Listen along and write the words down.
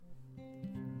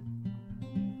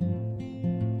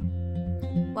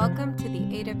Welcome to the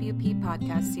AWP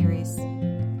podcast series.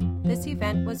 This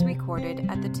event was recorded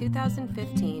at the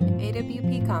 2015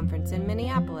 AWP conference in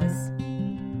Minneapolis.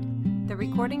 The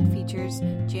recording features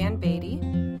Jan Beatty,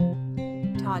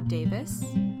 Todd Davis,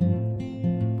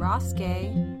 Ross Gay,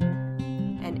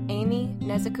 and Amy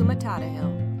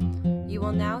Nezukumatata-Hill. You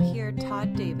will now hear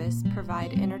Todd Davis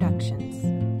provide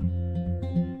introductions.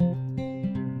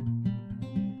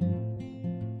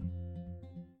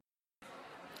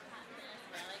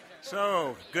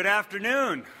 So, good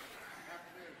afternoon.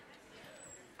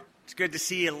 It's good to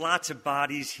see lots of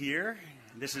bodies here.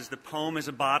 This is the poem is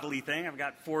a bodily thing. I've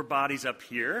got 4 bodies up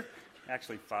here.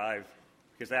 Actually 5,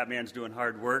 because that man's doing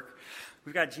hard work.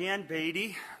 We've got Jan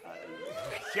Beatty.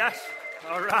 Yes,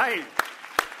 all right.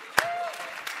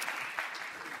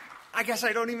 I guess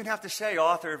I don't even have to say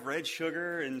author of Red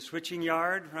Sugar and Switching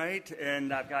Yard, right?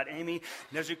 And I've got Amy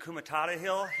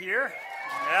Nezukumatata-Hill here.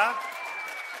 Yeah.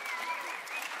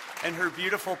 And her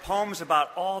beautiful poems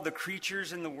about all the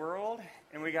creatures in the world.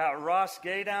 And we got Ross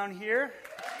Gay down here.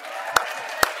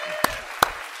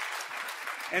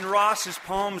 And Ross's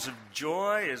poems of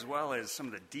joy, as well as some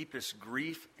of the deepest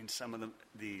grief and some of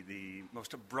the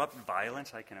most abrupt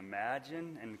violence I can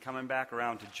imagine, and coming back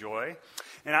around to joy.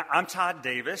 And I'm Todd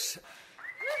Davis.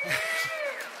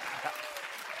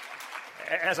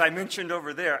 As I mentioned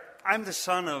over there, I'm the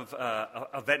son of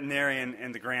a veterinarian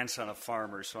and the grandson of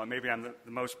farmers, so maybe I'm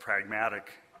the most pragmatic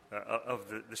of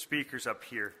the speakers up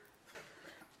here.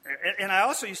 And I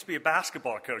also used to be a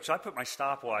basketball coach, so I put my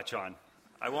stopwatch on.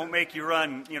 I won't make you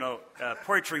run,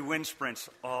 poetry wind sprints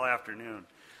all afternoon.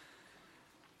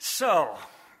 So,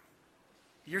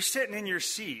 you're sitting in your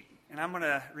seat, and I'm going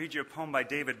to read you a poem by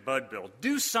David Budbill.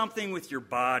 Do something with your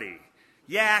body.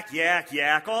 Yak, yak,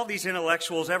 yak. All these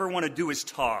intellectuals ever want to do is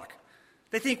talk.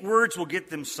 They think words will get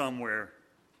them somewhere.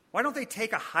 Why don't they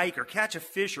take a hike or catch a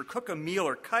fish or cook a meal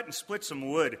or cut and split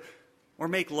some wood or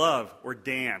make love or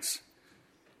dance?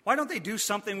 Why don't they do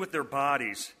something with their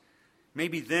bodies?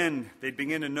 Maybe then they'd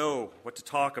begin to know what to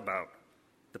talk about.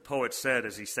 The poet said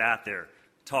as he sat there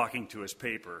talking to his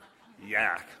paper.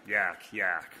 Yak, yak,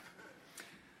 yak.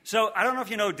 So I don't know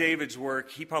if you know David's work.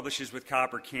 He publishes with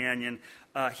Copper Canyon.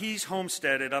 He's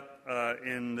homesteaded up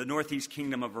in the Northeast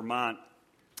Kingdom of Vermont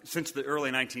since the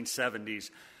early 1970s.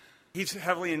 He's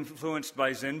heavily influenced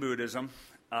by Zen Buddhism.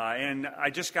 And I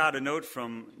just got a note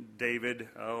from David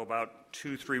about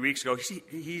 2-3 weeks ago.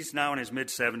 He's now in his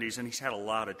mid-70s, and he's had a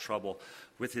lot of trouble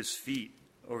with his feet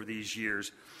over these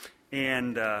years.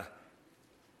 And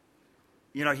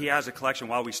he has a collection,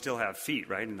 While We Still Have Feet,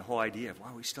 right? And the whole idea of,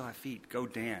 while we still have feet, go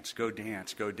dance, go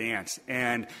dance, go dance.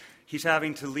 And he's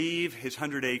having to leave his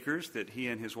 100 acres that he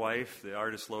and his wife, the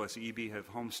artist Lois Eby, have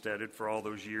homesteaded for all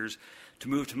those years to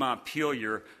move to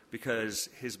Montpelier because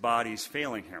his body's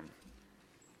failing him.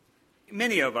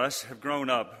 Many of us have grown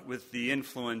up with the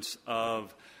influence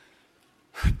of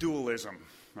dualism,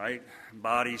 right?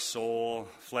 Body, soul,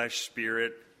 flesh,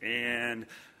 spirit, and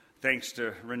thanks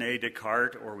to Rene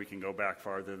Descartes, or we can go back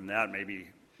farther than that, maybe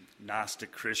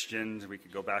Gnostic Christians, we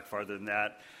could go back farther than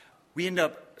that. We end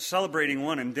up celebrating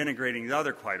one and denigrating the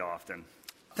other quite often.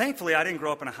 Thankfully, I didn't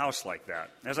grow up in a house like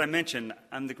that. As I mentioned,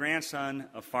 I'm the grandson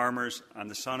of farmers. I'm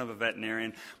the son of a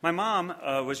veterinarian. My mom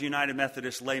was a United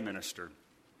Methodist lay minister.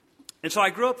 And so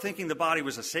I grew up thinking the body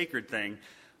was a sacred thing,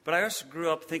 but I also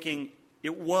grew up thinking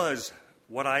it was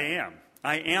what I am.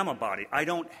 I am a body. I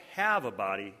don't have a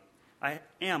body. I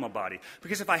am a body.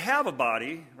 Because if I have a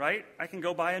body, right, I can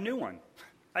go buy a new one.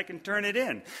 I can turn it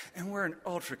in. And we're an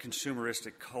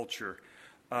ultra-consumeristic culture,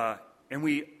 and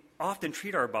we often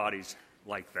treat our bodies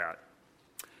like that.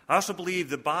 I also believe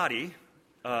the body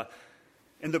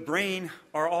and the brain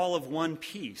are all of one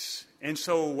piece. And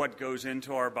so what goes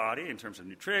into our body in terms of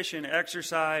nutrition,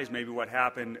 exercise, maybe what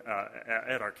happened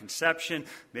at our conception,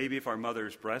 maybe if our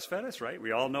mothers breastfed us, right?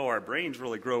 We all know our brains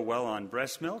really grow well on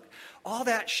breast milk. All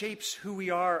that shapes who we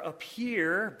are up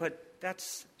here, but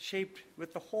that's shaped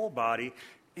with the whole body,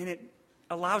 and it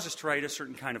allows us to write a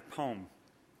certain kind of poem.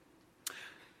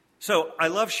 So I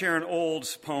love Sharon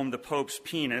Olds' poem, The Pope's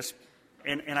Penis,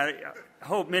 and I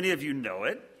hope many of you know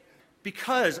it,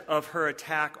 because of her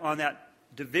attack on that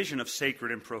division of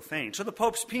sacred and profane. So the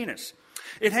Pope's penis,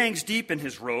 it hangs deep in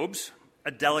his robes, a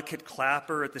delicate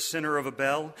clapper at the center of a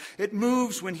bell. It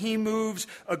moves when he moves,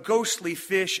 a ghostly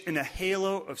fish in a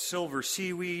halo of silver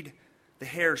seaweed, the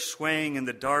hair swaying in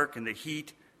the dark and the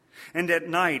heat. And at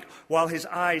night, while his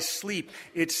eyes sleep,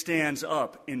 it stands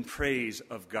up in praise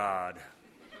of God.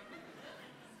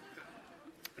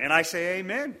 And I say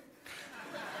amen.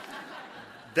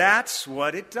 That's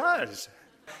what it does.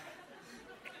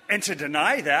 And to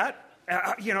deny that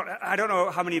I don't know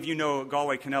how many of you know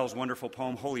Galway Kinnell's wonderful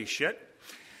poem, Holy Shit.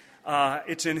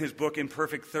 It's in his book,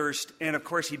 Imperfect Thirst. And, of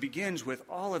course, he begins with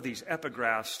all of these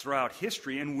epigraphs throughout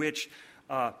history in which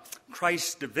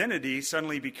Christ's divinity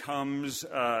suddenly becomes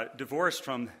divorced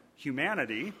from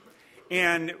humanity.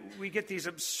 And we get these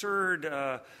absurd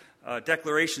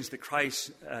declarations that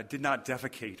Christ did not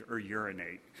defecate or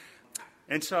urinate.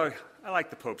 And so I like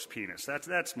the Pope's penis.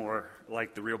 That's more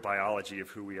like the real biology of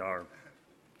who we are.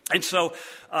 And so,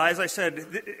 as I said,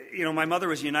 my mother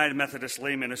was a United Methodist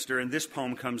lay minister, and this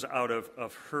poem comes out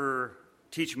of her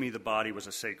teaching me the body was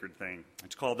a sacred thing.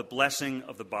 It's called The Blessing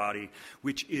of the Body,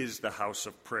 which is the house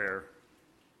of prayer.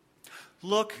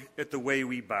 Look at the way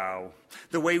we bow,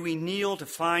 the way we kneel to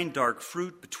find dark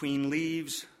fruit between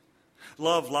leaves.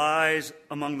 Love lies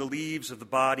among the leaves of the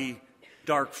body,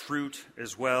 dark fruit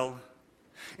as well.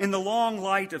 In the long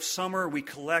light of summer, we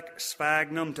collect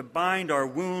sphagnum to bind our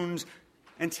wounds,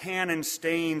 and tannin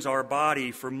stains our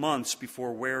body for months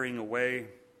before wearing away.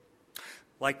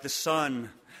 Like the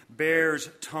sun, bear's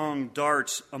tongue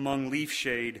darts among leaf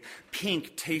shade,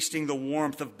 pink tasting the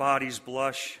warmth of body's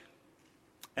blush.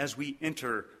 As we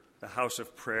enter the house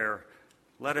of prayer,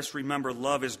 let us remember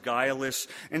love is guileless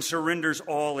and surrenders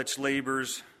all its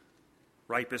labors.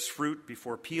 Ripest fruit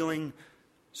before peeling,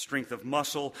 strength of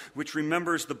muscle, which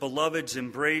remembers the beloved's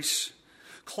embrace.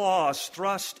 Claws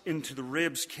thrust into the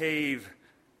rib's cave,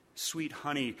 sweet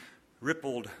honey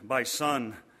rippled by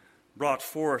sun, brought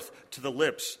forth to the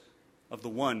lips of the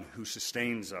one who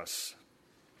sustains us.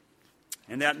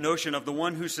 And that notion of the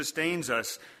one who sustains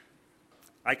us,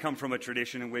 I come from a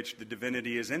tradition in which the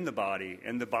divinity is in the body,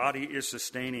 and the body is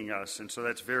sustaining us, and so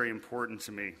that's very important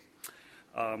to me.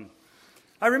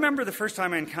 I remember the first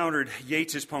time I encountered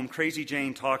Yeats's poem, Crazy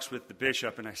Jane Talks with the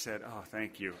Bishop, and I said, oh,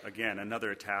 thank you. Again,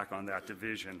 another attack on that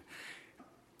division.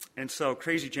 And so,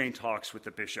 Crazy Jane Talks with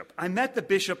the Bishop. I met the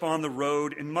bishop on the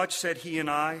road, and much said he and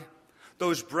I.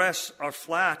 Those breasts are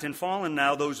flat and fallen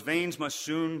now, those veins must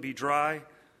soon be dry.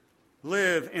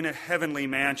 Live in a heavenly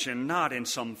mansion, not in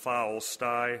some foul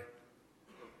sty.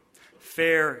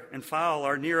 Fair and foul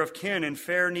are near of kin, and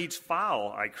fair needs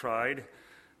foul, I cried.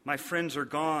 My friends are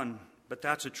gone, but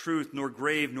that's a truth, nor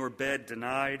grave nor bed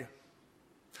denied.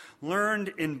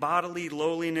 Learned in bodily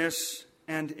lowliness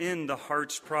and in the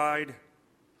heart's pride.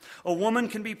 A woman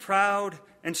can be proud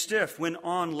and stiff when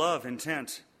on love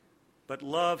intent, but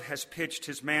love has pitched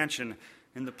his mansion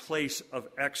in the place of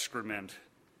excrement.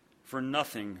 For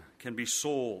nothing can be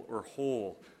soul or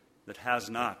whole that has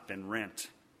not been rent.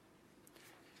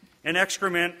 And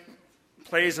excrement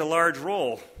plays a large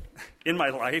role in my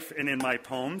life and in my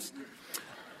poems.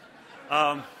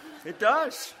 It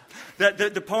does.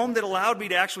 The poem that allowed me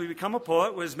to actually become a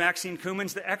poet was Maxine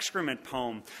Kumin's The Excrement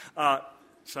poem.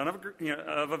 Son of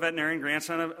a veterinarian,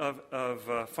 grandson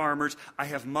of farmers, I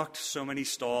have mucked so many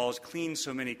stalls, cleaned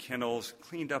so many kennels,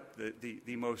 cleaned up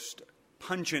the most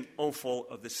pungent offal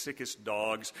of the sickest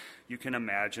dogs you can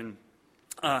imagine.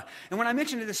 And when I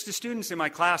mention this to students in my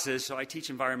classes, so I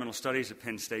teach environmental studies at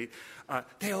Penn State,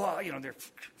 they all, their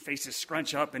faces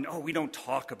scrunch up and, we don't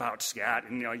talk about scat.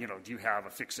 And, do you have a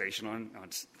fixation on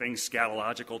things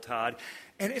scatological, Todd?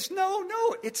 And it's no,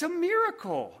 it's a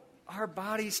miracle. Our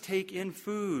bodies take in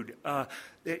food.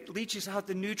 It leaches out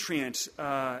the nutrients.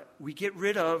 We get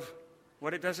rid of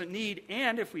what it doesn't need.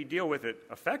 And if we deal with it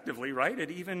effectively, right,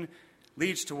 it even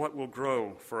leads to what will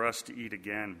grow for us to eat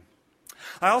again.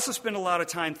 I also spend a lot of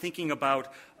time thinking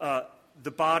about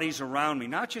the bodies around me,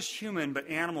 not just human, but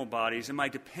animal bodies, and my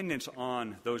dependence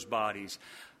on those bodies.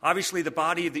 Obviously, the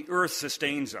body of the earth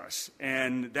sustains us,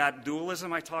 and that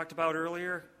dualism I talked about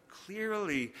earlier,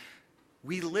 clearly,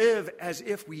 we live as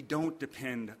if we don't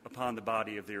depend upon the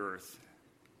body of the earth.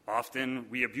 Often,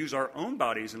 we abuse our own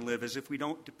bodies and live as if we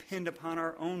don't depend upon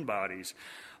our own bodies.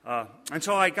 And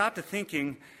so I got to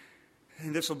thinking,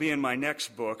 and this will be in my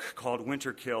next book called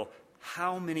Winter Kill,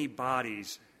 how many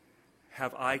bodies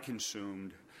have I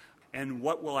consumed, and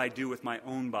what will I do with my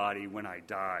own body when I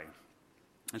die?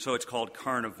 And so it's called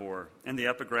Carnivore, and the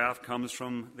epigraph comes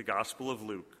from the Gospel of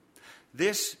Luke.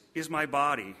 This is my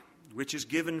body, which is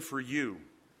given for you.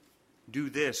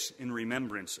 Do this in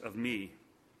remembrance of me.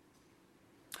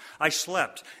 I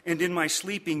slept, and in my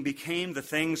sleeping became the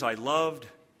things I loved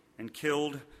and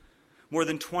killed, more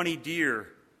than 20 deer,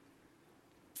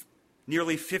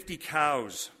 nearly 50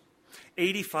 cows,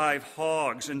 85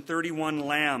 hogs and 31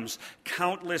 lambs,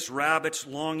 countless rabbits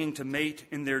longing to mate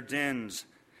in their dens,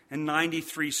 and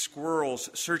 93 squirrels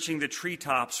searching the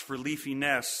treetops for leafy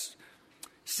nests,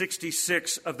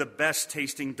 66 of the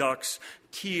best-tasting ducks,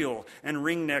 teal and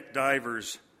ringneck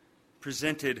divers,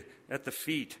 presented at the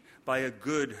feet by a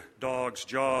good dog's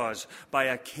jaws, by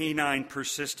a canine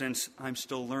persistence I'm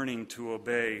still learning to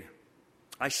obey.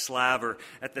 I slaver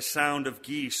at the sound of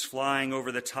geese flying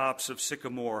over the tops of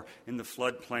sycamore in the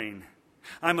floodplain.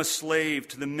 I'm a slave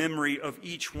to the memory of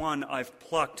each one I've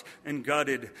plucked and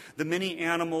gutted, the many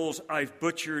animals I've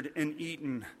butchered and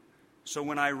eaten. So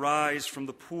when I rise from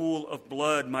the pool of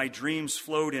blood my dreams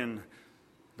float in,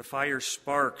 the fire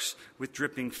sparks with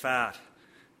dripping fat,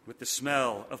 with the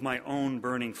smell of my own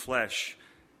burning flesh,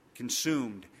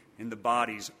 consumed in the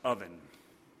body's oven.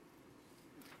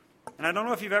 And I don't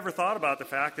know if you've ever thought about the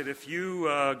fact that if you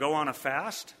go on a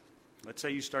fast, let's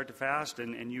say you start to fast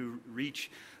and you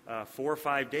reach 4 or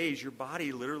 5 days, your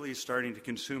body literally is starting to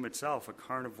consume itself, a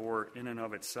carnivore in and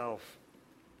of itself.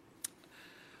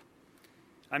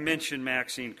 I mentioned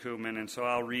Maxine Kuhlman, and so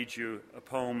I'll read you a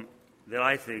poem that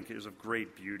I think is of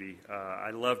great beauty.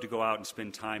 I love to go out and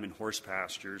spend time in horse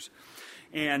pastures.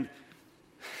 And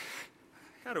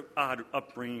I had an odd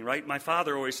upbringing, right? My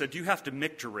father always said, you have to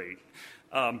micturate.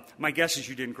 My guess is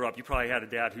you didn't grow up. You probably had a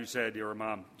dad who said, or a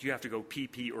mom, do you have to go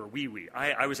pee-pee or wee-wee?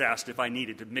 I was asked if I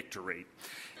needed to micturate.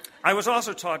 I was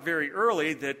also taught very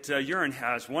early that urine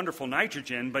has wonderful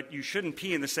nitrogen, but you shouldn't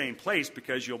pee in the same place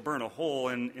because you'll burn a hole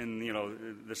in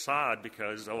the sod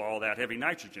because of all that heavy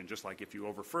nitrogen, just like if you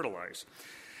over-fertilize.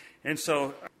 And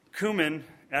so Kuhlman,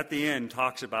 at the end,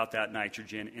 talks about that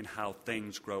nitrogen and how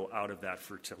things grow out of that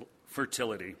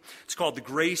fertility. It's called The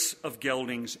Grace of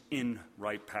Geldings in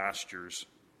Ripe Pastures.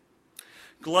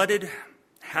 Glutted,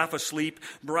 half asleep,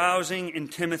 browsing in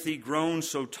Timothy grown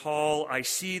so tall, I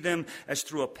see them as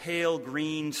through a pale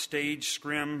green stage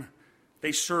scrim.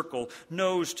 They circle,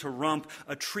 nose to rump,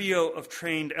 a trio of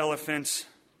trained elephants.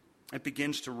 It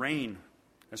begins to rain,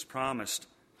 as promised.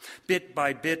 Bit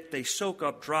by bit, they soak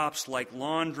up drops like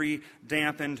laundry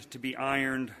dampened to be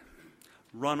ironed.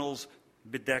 Runnels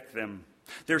bedeck them.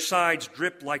 Their sides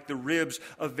drip like the ribs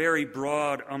of very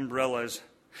broad umbrellas.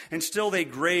 And still they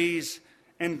graze,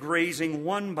 and grazing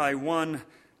one by one,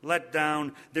 let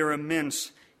down their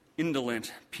immense,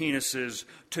 indolent penises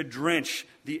to drench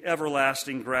the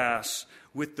everlasting grass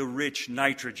with the rich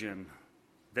nitrogen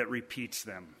that repeats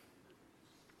them.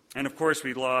 And of course,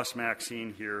 we lost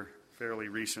Maxine here fairly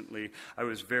recently. I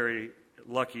was very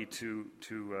lucky to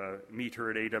meet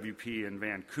her at AWP in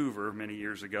Vancouver many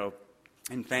years ago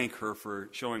and thank her for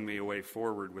showing me a way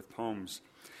forward with poems.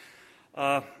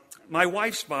 My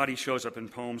wife's body shows up in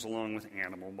poems along with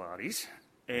animal bodies,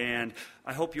 and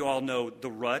I hope you all know the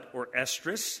rut or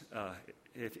estrus.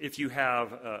 If you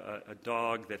have a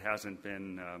dog that hasn't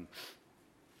been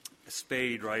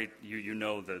spayed, right, you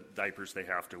know the diapers they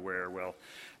have to wear. Well,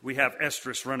 we have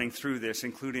estrus running through this,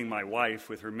 including my wife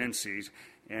with her menses,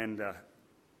 and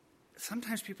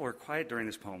sometimes people are quiet during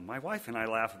this poem. My wife and I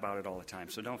laugh about it all the time,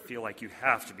 so don't feel like you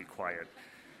have to be quiet,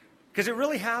 because it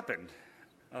really happened.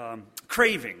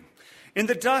 Craving. In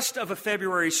the dust of a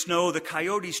February snow, the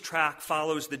coyote's track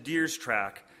follows the deer's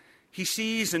track. He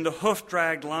sees in the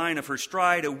hoof-dragged line of her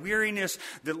stride a weariness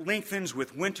that lengthens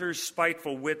with winter's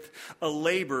spiteful width, a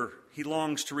labor he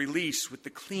longs to release with the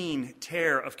clean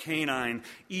tear of canine,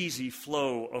 easy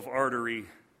flow of artery.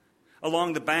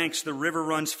 Along the banks, the river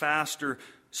runs faster,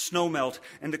 snowmelt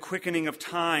and the quickening of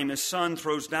time as sun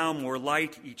throws down more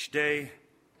light each day.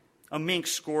 A mink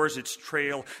scores its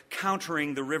trail,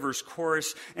 countering the river's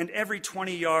chorus, and every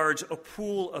 20 yards a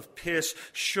pool of piss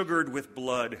sugared with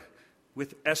blood,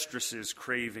 with estrus's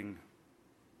craving.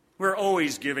 We're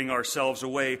always giving ourselves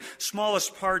away,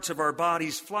 smallest parts of our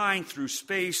bodies flying through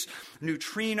space,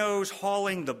 neutrinos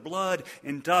hauling the blood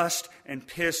and dust and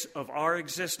piss of our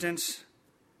existence.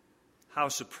 How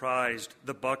surprised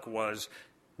the buck was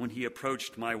when he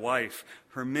approached my wife,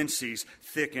 her menses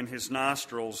thick in his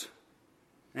nostrils.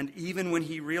 And even when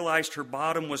he realized her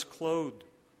bottom was clothed,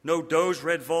 no doe's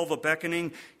red vulva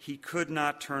beckoning, he could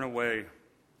not turn away.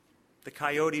 The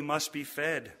coyote must be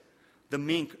fed. The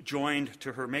mink joined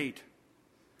to her mate.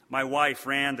 My wife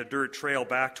ran the dirt trail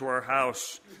back to our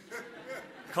house,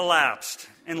 collapsed,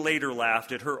 and later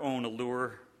laughed at her own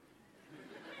allure.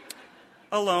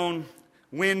 Alone,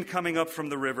 wind coming up from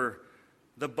the river,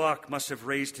 the buck must have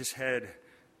raised his head,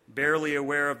 barely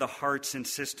aware of the heart's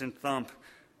insistent thump,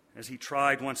 as he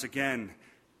tried once again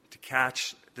to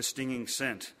catch the stinging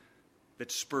scent that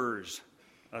spurs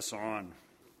us on.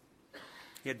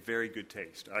 He had very good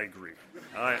taste, I agree.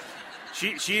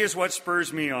 She is what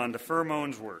spurs me on. The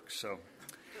pheromones work. So,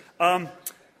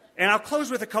 And I'll close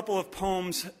with a couple of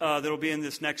poems that will be in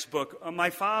this next book.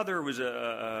 My father was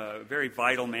a very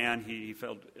vital man. He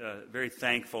felt very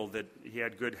thankful that he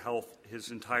had good health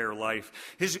his entire life.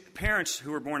 His parents,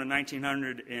 who were born in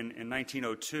 1900 and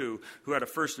 1902, who had a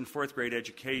first and fourth grade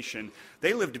education,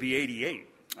 they lived to be 88.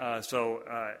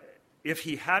 If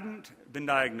he hadn't been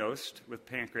diagnosed with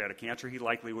pancreatic cancer, he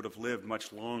likely would have lived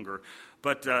much longer.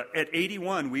 But at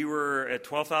 81, we were at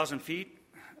 12,000 feet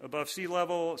above sea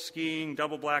level, skiing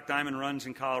double black diamond runs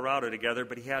in Colorado together,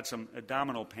 but he had some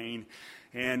abdominal pain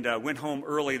and went home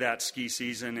early that ski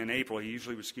season in April. He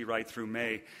usually would ski right through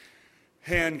May,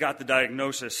 and got the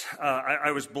diagnosis.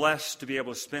 I was blessed to be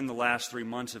able to spend the last 3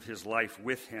 months of his life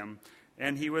with him,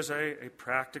 and he was a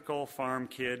practical farm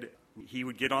kid. He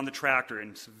would get on the tractor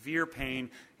in severe pain.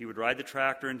 He would ride the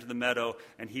tractor into the meadow,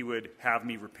 and he would have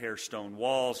me repair stone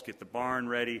walls, get the barn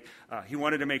ready. He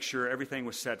wanted to make sure everything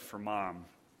was set for Mom.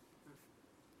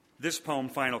 This poem,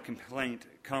 Final Complaint,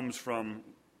 comes from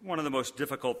one of the most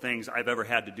difficult things I've ever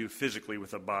had to do physically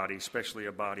with a body, especially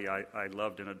a body I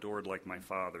loved and adored like my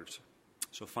father's.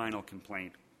 So, Final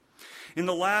Complaint. In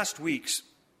the last weeks,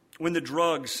 when the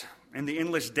drugs and the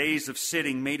endless days of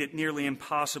sitting made it nearly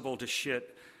impossible to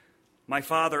shit, my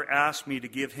father asked me to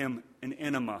give him an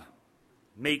enema,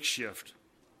 makeshift,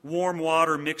 warm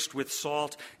water mixed with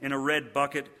salt in a red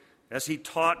bucket, as he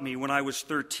taught me when I was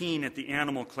 13 at the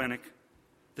animal clinic.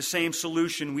 The same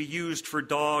solution we used for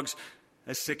dogs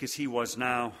as sick as he was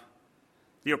now.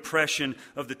 The oppression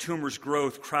of the tumor's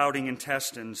growth crowding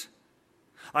intestines.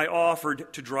 I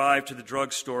offered to drive to the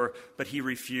drugstore, but he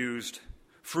refused,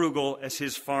 frugal as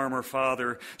his farmer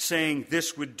father, saying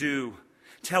this would do,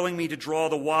 telling me to draw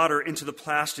the water into the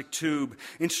plastic tube,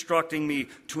 instructing me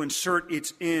to insert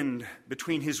its end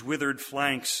between his withered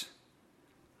flanks.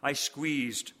 I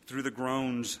squeezed through the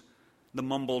groans, the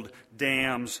mumbled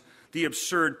damns, the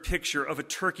absurd picture of a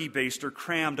turkey baster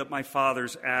crammed up my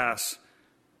father's ass.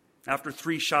 After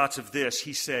 3 shots of this,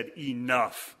 he said,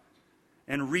 "Enough,"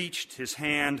 and reached his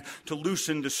hand to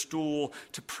loosen the stool,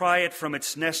 to pry it from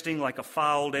its nesting like a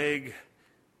fouled egg.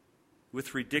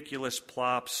 With ridiculous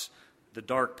plops, the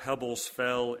dark pebbles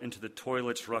fell into the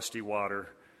toilet's rusty water,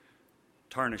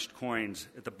 tarnished coins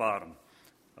at the bottom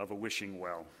of a wishing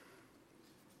well.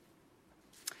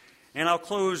 And I'll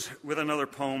close with another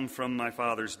poem from my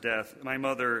father's death. My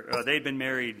mother, they'd been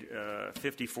married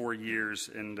 54 years,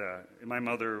 and my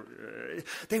mother,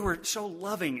 they were so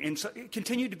loving and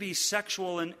continued to be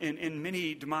sexual in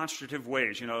many demonstrative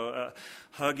ways,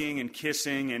 hugging and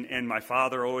kissing, and my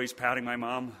father always patting my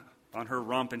mom on her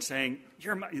rump and saying,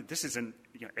 this isn't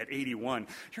at 81,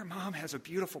 your mom has a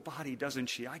beautiful body, doesn't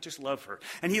she? I just love her.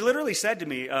 And he literally said to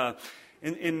me, I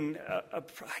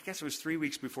guess it was 3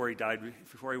 weeks before he died,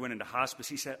 before he went into hospice,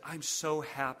 he said, "I'm so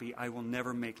happy I will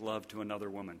never make love to another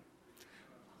woman."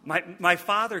 My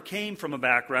father came from a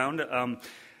background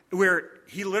where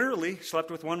he literally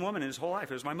slept with one woman in his whole life.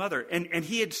 It was my mother. And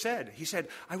he said,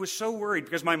 I was so worried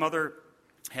because my mother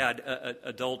had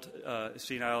adult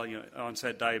senile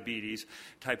onset diabetes,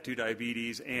 type 2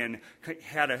 diabetes, and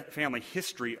had a family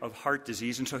history of heart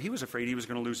disease. And so he was afraid he was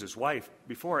going to lose his wife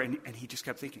before. And he just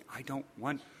kept thinking, I don't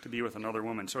want to be with another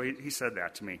woman. So he said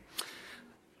that to me.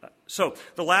 So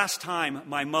the last time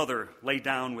my mother lay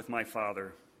down with my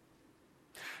father,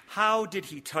 how did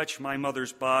he touch my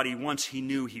mother's body once he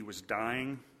knew he was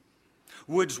dying?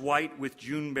 Woods white with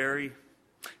Juneberry,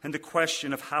 and the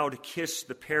question of how to kiss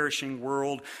the perishing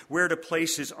world, where to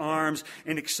place his arms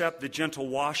and accept the gentle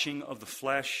washing of the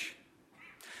flesh.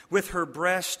 With her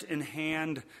breast in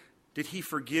hand, did he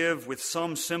forgive with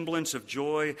some semblance of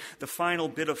joy the final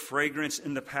bit of fragrance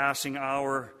in the passing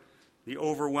hour, the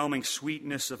overwhelming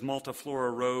sweetness of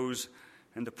multiflora rose,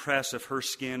 and the press of her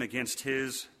skin against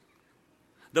his?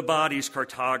 The body's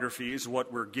cartography is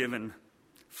what we're given,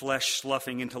 flesh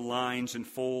sloughing into lines and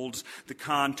folds, the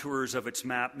contours of its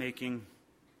map-making.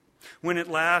 When at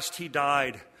last he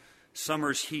died,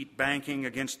 summer's heat banking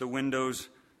against the windows,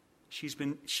 she'd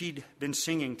been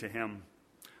singing to him,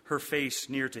 her face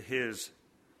near to his.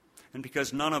 And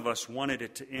because none of us wanted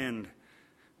it to end,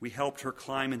 we helped her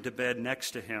climb into bed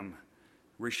next to him,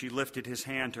 where she lifted his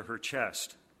hand to her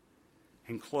chest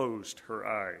and closed her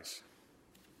eyes.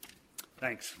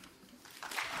 Thanks.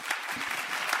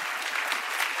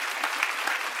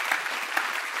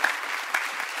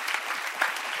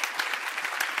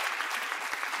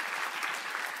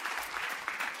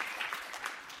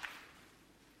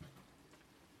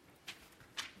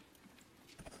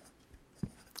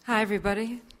 Hi,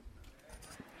 everybody.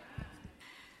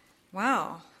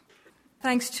 Wow.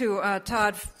 Thanks to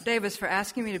Todd Davis for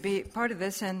asking me to be part of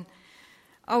this, and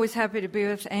always happy to be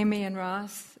with Amy and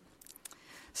Ross.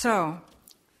 So,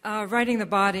 Writing the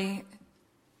body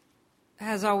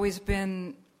has always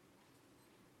been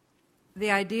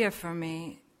the idea for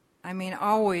me. I mean,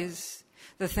 always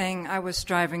the thing I was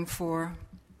striving for.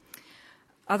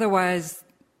 Otherwise,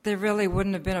 there really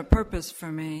wouldn't have been a purpose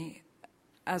for me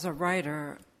as a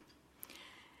writer.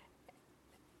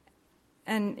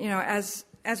 And, as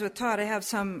with Todd, I have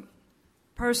some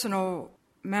personal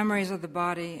memories of the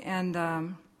body. And,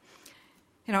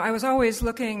 I was always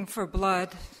looking for blood.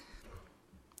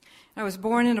 I was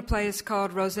born in a place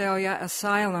called Rosalia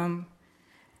Asylum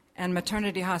and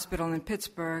Maternity Hospital in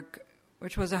Pittsburgh,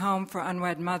 which was a home for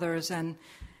unwed mothers. And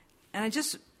I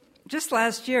just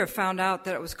last year found out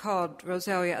that it was called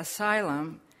Rosalia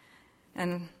Asylum.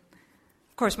 And,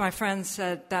 of course, my friends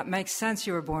said, that makes sense,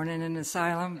 you were born in an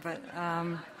asylum.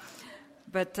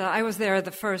 But I was there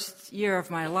the first year of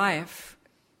my life,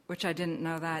 which I didn't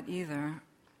know that either.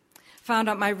 Found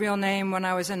out my real name when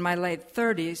I was in my late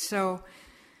 30s, so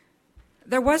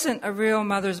there wasn't a real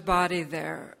mother's body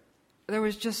there. There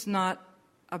was just not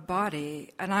a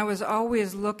body, and I was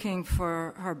always looking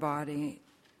for her body,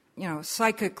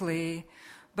 psychically,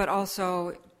 but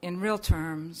also in real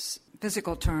terms,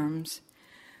 physical terms.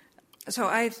 So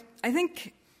I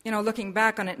think, looking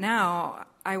back on it now,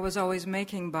 I was always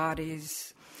making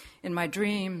bodies in my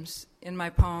dreams, in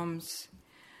my poems,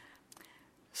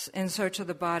 in search of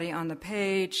the body on the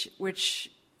page,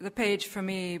 which the page for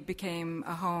me became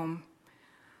a home.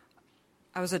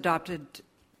 I was adopted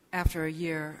after a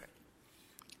year.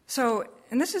 So,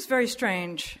 and this is very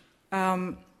strange.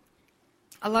 A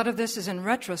lot of this is in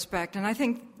retrospect, and I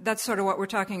think that's sort of what we're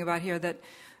talking about here, that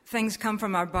things come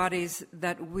from our bodies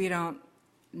that we don't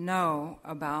know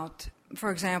about.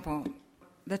 For example,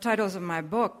 the titles of my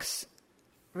books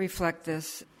reflect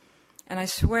this, and I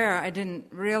swear I didn't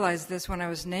realize this when I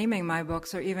was naming my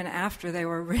books or even after they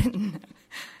were written.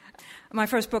 My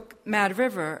first book, Mad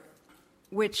River,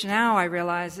 which now I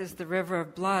realize is the river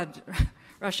of blood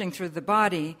rushing through the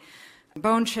body.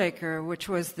 Bone Shaker, which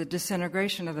was the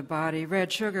disintegration of the body.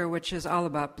 Red Sugar, which is all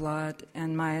about blood.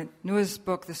 And my newest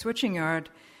book, The Switching Yard,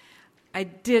 I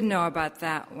did know about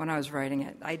that when I was writing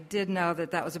it. I did know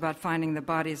that that was about finding the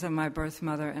bodies of my birth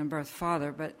mother and birth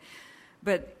father.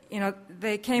 But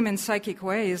they came in psychic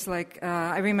ways. Like,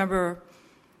 I remember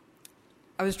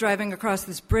I was driving across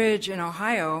this bridge in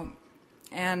Ohio,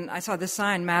 and I saw this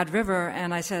sign, Mad River,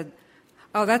 and I said,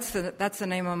 oh, that's the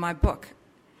name of my book.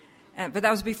 But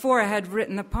that was before I had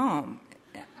written the poem.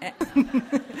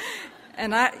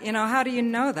 And how do you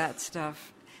know that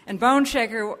stuff? And Bone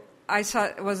Shaker, I saw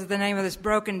was the name of this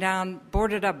broken down,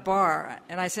 boarded up bar.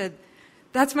 And I said,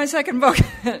 that's my second book.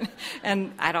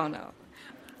 And I don't know.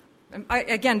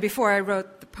 Again, before I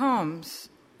wrote the poems,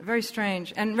 very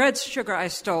strange. And Red Sugar I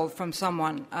stole from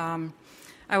someone.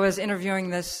 I was interviewing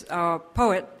this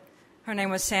poet. Her name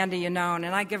was Sandy Yanone,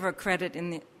 and I give her credit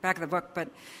in the back of the book, but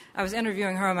I was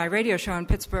interviewing her on my radio show in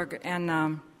Pittsburgh,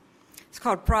 and it's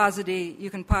called Prosody. You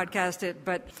can podcast it,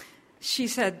 but she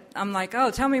said, I'm like, oh,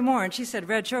 tell me more. And she said,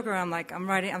 Red Sugar. I'm like,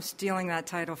 I'm stealing that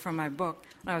title from my book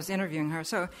when I was interviewing her.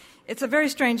 So it's a very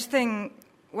strange thing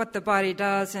what the body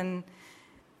does, and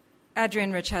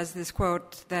Adrienne Rich has this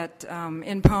quote that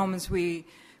in poems we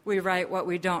write what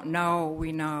we don't know,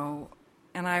 we know.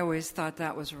 And I always thought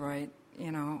that was right,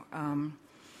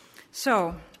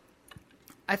 So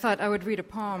I thought I would read a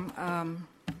poem.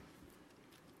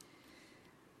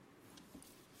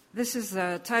 This is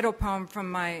the title poem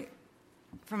from my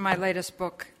latest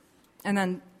book, and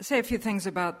then say a few things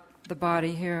about the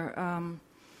body here.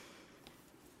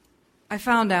 I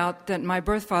found out that my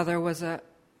birth father was a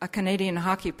Canadian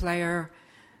hockey player,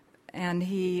 and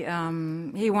he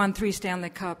won 3 Stanley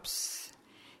Cups.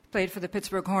 Played for the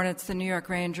Pittsburgh Hornets, the New York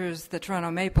Rangers, the Toronto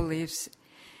Maple Leafs.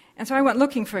 And so I went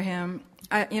looking for him.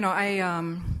 I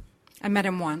met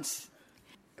him once.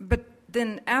 But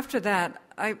then after that,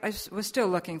 I was still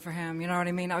looking for him, you know what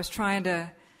I mean? I was trying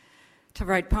to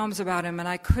write poems about him, and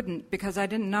I couldn't because I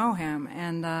didn't know him.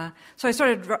 And so I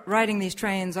started riding these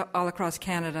trains all across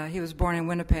Canada. He was born in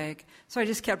Winnipeg. So I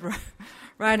just kept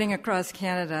riding across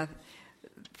Canada,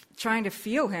 trying to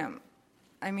feel him.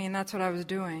 I mean, that's what I was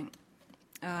doing.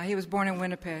 He was born in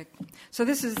Winnipeg. So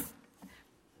this is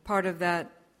part of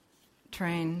that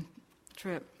train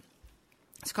trip.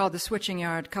 It's called The Switching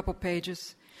Yard, couple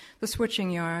pages. The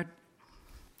Switching Yard.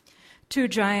 2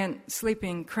 giant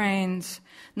sleeping cranes,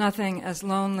 nothing as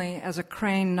lonely as a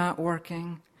crane not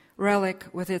working, relic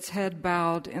with its head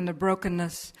bowed in the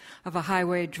brokenness of a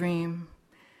highway dream.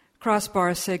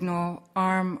 Crossbar signal,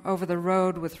 arm over the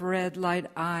road with red light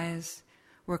eyes,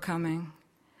 we're coming.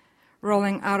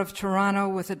 Rolling out of Toronto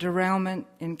with a derailment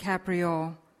in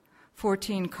Capriole,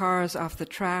 14 cars off the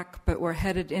track, but we're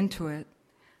headed into it.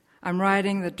 I'm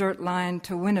riding the dirt line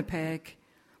to Winnipeg,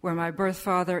 where my birth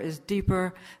father is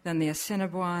deeper than the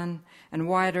Assiniboine and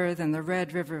wider than the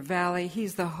Red River Valley.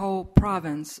 He's the whole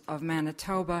province of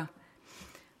Manitoba.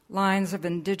 Lines of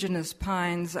indigenous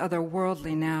pines,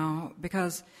 otherworldly now,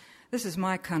 because this is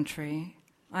my country.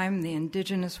 I'm the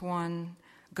indigenous one,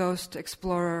 ghost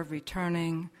explorer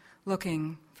returning,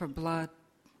 looking for blood.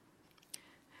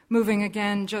 Moving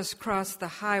again, just crossed the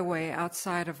highway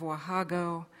outside of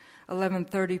Wahago,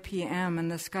 11:30 p.m., and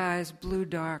the sky's blue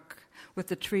dark, with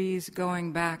the trees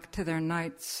going back to their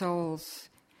night souls.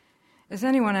 Is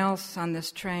anyone else on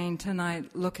this train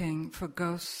tonight looking for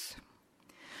ghosts?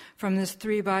 From this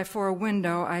 3x4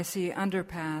 window, I see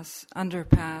underpass,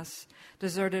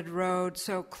 deserted road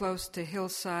so close to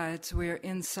hillsides we're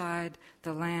inside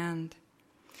the land.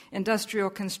 Industrial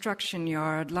construction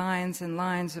yard, lines and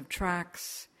lines of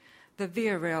tracks. The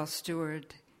Via Rail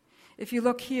steward. If you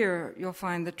look here, you'll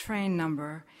find the train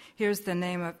number. Here's the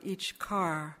name of each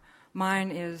car.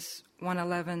 Mine is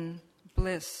 111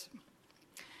 Bliss.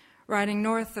 Riding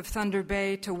north of Thunder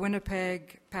Bay to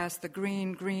Winnipeg, past the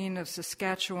green of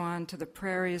Saskatchewan to the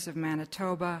prairies of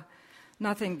Manitoba,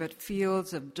 nothing but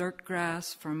fields of dirt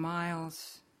grass for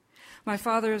miles. My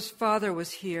father's father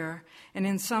was here, and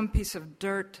in some piece of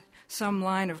dirt, some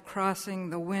line of crossing,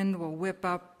 the wind will whip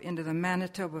up into the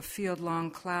Manitoba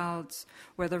field-long clouds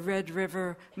where the Red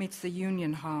River meets the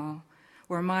Union Hall,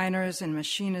 where miners and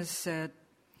machinists said,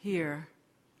 here.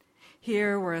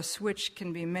 Here where a switch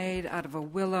can be made out of a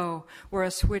willow, where a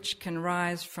switch can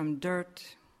rise from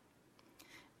dirt.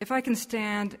 If I can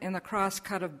stand in the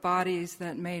cross-cut of bodies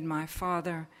that made my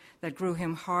father, that grew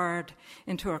him hard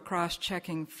into a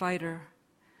cross-checking fighter,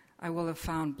 I will have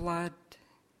found blood.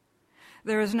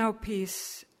 There is no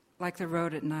peace like the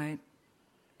road at night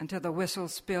until the whistle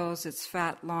spills its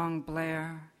fat, long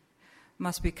blare.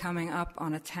 Must be coming up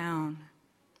on a town.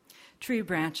 Tree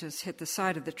branches hit the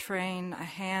side of the train.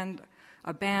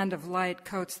 A band of light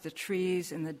coats the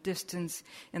trees in the distance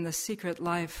in the secret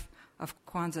life of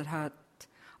Quonset Hut.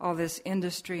 All this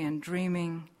industry and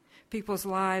dreaming, people's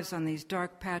lives on these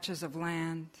dark patches of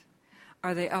land.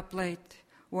 Are they up late,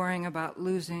 worrying about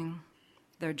losing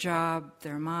their job,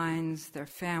 their minds, their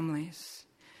families?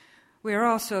 We are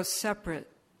all so separate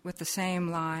with the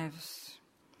same lives.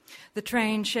 The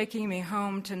train shaking me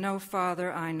home to no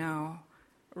father I know.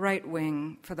 Right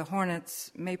wing for the Hornets,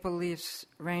 Maple Leafs,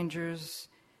 Rangers,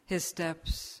 his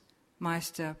steps, my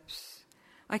steps.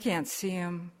 I can't see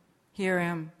him, hear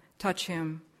him, touch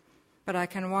him, but I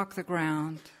can walk the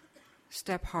ground,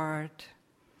 step hard.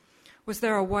 Was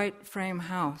there a white frame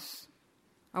house?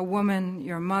 A woman,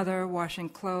 your mother, washing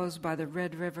clothes by the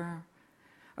Red River?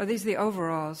 Are these the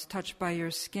overalls touched by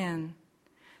your skin?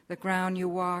 The ground you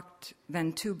walked,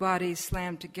 then two bodies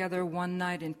slammed together one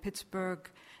night in Pittsburgh,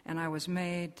 and I was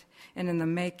made, and in the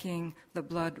making the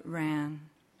blood ran.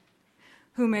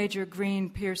 Who made your green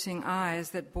piercing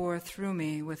eyes that bore through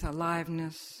me with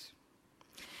aliveness?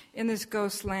 In this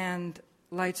ghost land,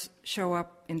 lights show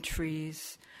up in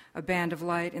trees, a band of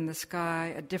light in the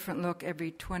sky, a different look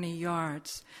every 20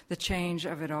 yards, the change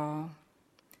of it all.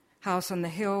 House on the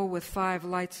hill with 5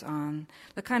 lights on,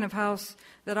 the kind of house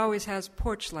that always has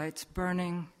porch lights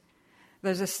burning.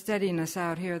 There's a steadiness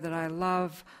out here that I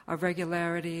love, a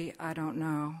regularity I don't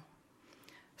know.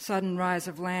 Sudden rise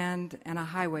of land and a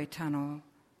highway tunnel.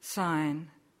 Sign,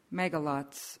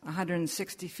 megalots,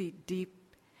 160 feet deep,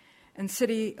 and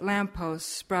city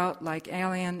lampposts sprout like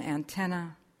alien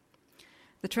antenna.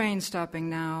 The train stopping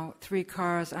now, 3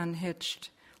 cars unhitched,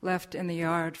 left in the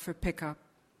yard for pickup.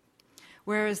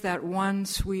 Where is that one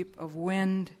sweep of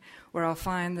wind where I'll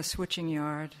find the switching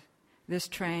yard, this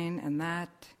train and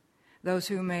that, those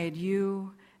who made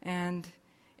you, and,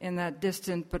 in that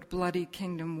distant but bloody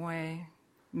kingdom way,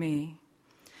 me.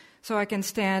 So I can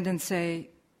stand and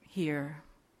say, here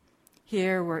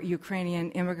where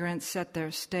Ukrainian immigrants set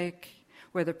their stake,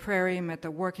 where the prairie met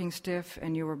the working stiff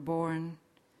and you were born.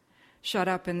 Shut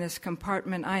up in this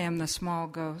compartment, I am the small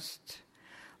ghost.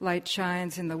 Light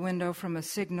shines in the window from a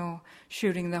signal,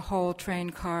 shooting the whole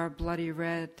train car bloody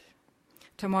red.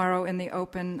 Tomorrow in the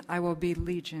open, I will be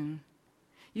legion.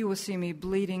 You will see me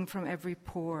bleeding from every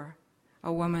pore,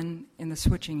 a woman in the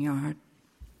switching yard.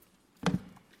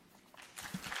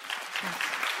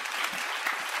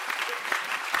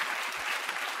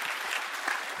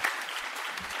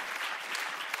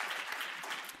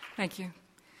 Thank you.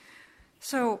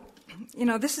 So,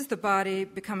 this is the body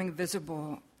becoming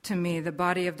visible to me, the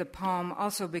body of the poem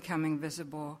also becoming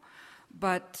visible,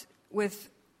 but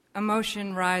with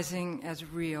emotion rising as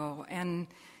real. And,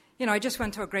 I just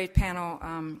went to a great panel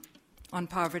on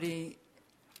poverty,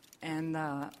 and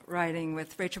writing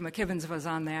with Rachel McKibbins was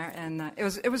on there, and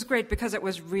it was great because it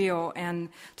was real and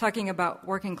talking about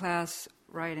working class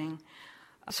writing.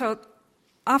 So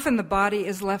often the body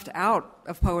is left out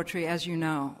of poetry, as you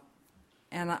know,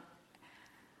 and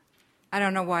I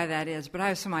don't know why that is, but I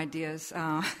have some ideas.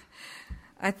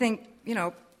 I think,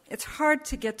 it's hard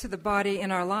to get to the body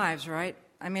in our lives, right?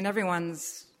 I mean,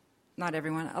 not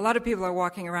everyone, a lot of people are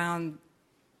walking around,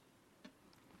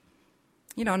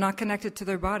 not connected to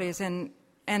their bodies,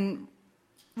 and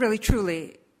really,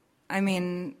 truly, I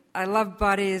mean, I love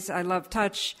bodies, I love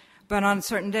touch, but on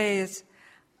certain days,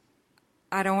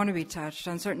 I don't want to be touched.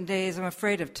 On certain days, I'm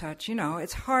afraid of touch.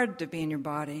 It's hard to be in your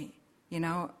body,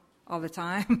 all the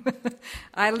time.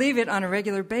 I leave it on a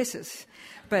regular basis.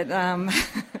 But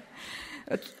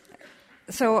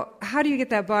so how do you get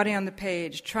that body on the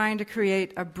page? Trying to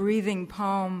create a breathing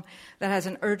poem that has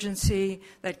an urgency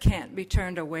that can't be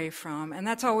turned away from. And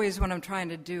that's always what I'm trying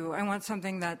to do. I want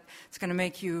something that's going to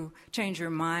make you change your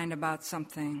mind about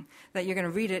something, that you're going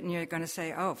to read it and you're going to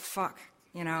say, oh, fuck,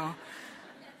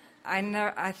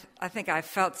 I think I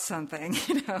felt something,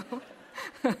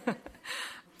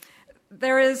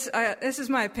 There is, this is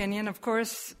my opinion, of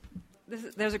course,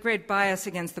 there's a great bias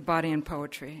against the body in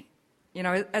poetry,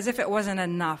 as if it wasn't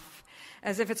enough,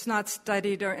 as if it's not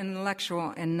studied or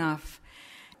intellectual enough.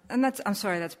 And I'm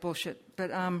sorry, that's bullshit,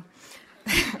 but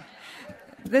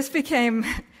this became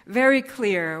very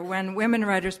clear when women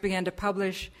writers began to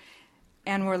publish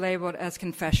and were labeled as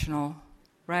confessional,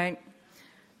 right?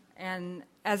 And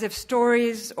as if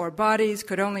stories or bodies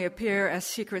could only appear as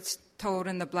secrets told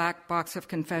in the black box of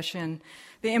confession.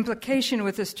 The implication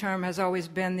with this term has always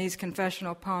been these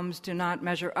confessional poems do not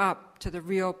measure up to the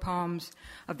real poems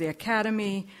of the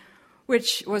Academy,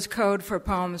 which was code for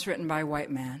poems written by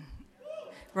white men,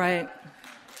 right?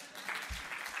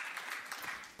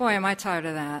 Boy, am I tired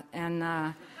of that.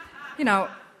 And,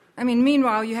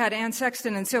 meanwhile, you had Anne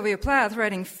Sexton and Sylvia Plath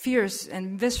writing fierce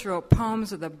and visceral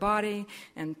poems of the body,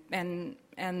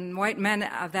 and white men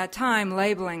of that time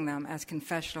labeling them as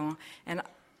confessional. And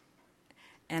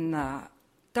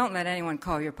don't let anyone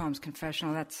call your poems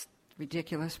confessional. That's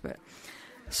ridiculous. But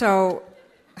so,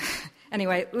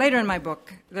 anyway, later in my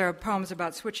book, there are poems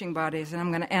about switching bodies, and I'm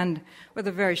going to end with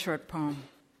a very short poem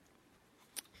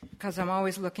because I'm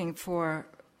always looking for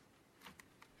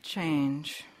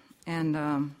change and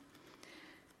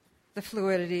the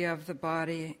fluidity of the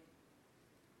body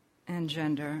and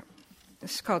gender.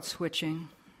 This is called Switching.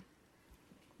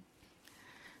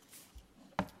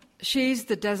 She's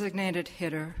the designated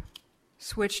hitter,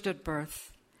 switched at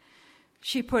birth.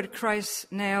 She put Christ's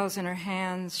nails in her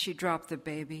hands, she dropped the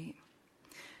baby.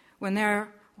 When there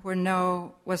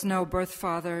was no birth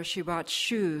father, she bought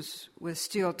shoes with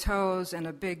steel toes and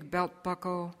a big belt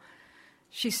buckle.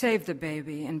 She saved the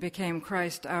baby and became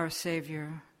Christ our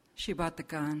Savior. She bought the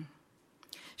gun.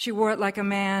 She wore it like a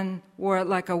man, wore it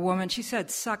like a woman. She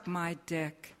said, suck my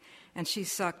dick, and she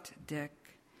sucked dick.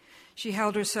 She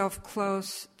held herself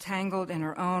close, tangled in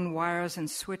her own wires and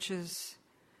switches.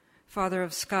 Father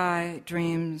of sky,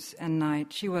 dreams, and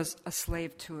night. She was a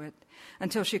slave to it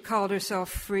until she called herself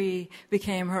free,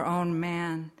 became her own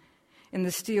man. In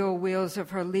the steel wheels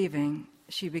of her leaving,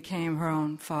 she became her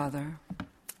own father.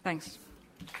 Thanks.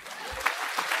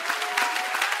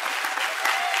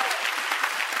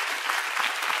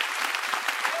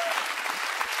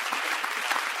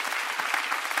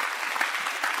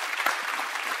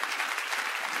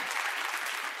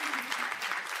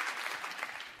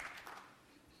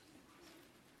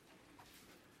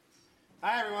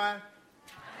 Hi, everyone.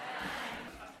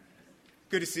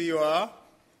 Good to see you all.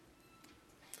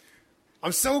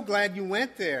 I'm so glad you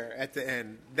went there at the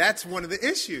end. That's one of the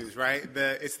issues, right?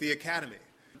 It's the Academy.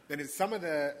 And it's some of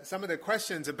the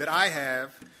questions that I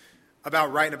have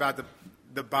about writing about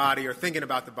the body or thinking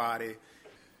about the body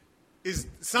is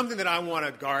something that I want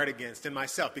to guard against in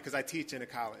myself because I teach in a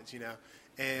college,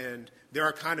 and there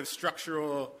are kind of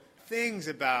structural things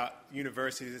about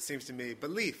universities, it seems to me,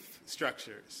 belief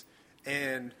structures.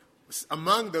 And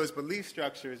among those beliefs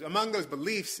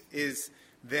is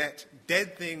that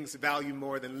dead things value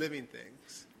more than living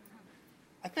things.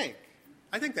 I think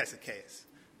that's the case.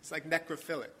 It's like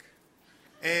necrophilic.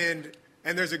 And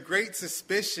there's a great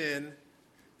suspicion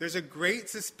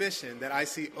that I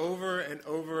see over and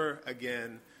over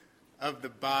again of the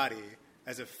body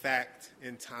as a fact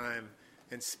in time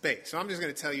and space. So I'm just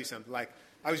going to tell you something. Like,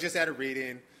 I was just at a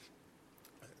reading.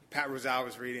 Pat Rosal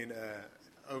was reading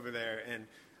over there, and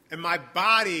my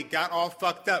body got all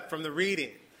fucked up from the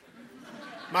reading.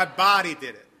 My body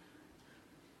did it.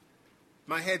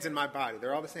 My head's in my body.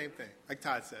 They're all the same thing, like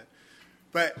Todd said.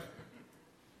 But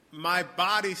my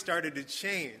body started to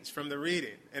change from the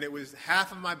reading. And it was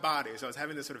half of my body. So I was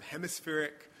having this sort of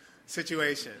hemispheric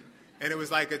situation. And it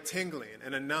was like a tingling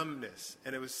and a numbness.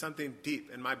 And it was something deep.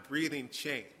 And my breathing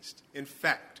changed, in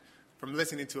fact, from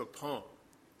listening to a poem,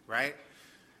 right?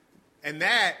 And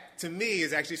that, to me,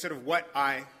 is actually sort of what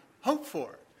I hope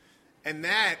for. And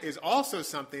that is also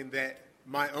something that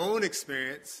my own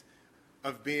experience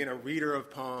of being a reader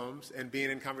of poems and being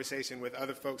in conversation with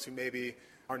other folks who maybe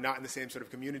are not in the same sort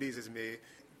of communities as me,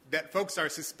 that folks are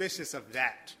suspicious of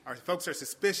that. Folks are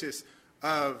suspicious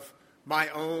of my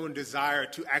own desire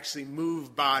to actually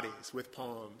move bodies with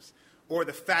poems, or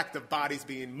the fact of bodies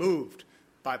being moved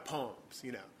by poems,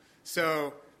 you know.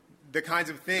 So the kinds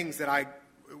of things that I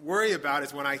worry about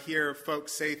is when I hear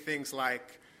folks say things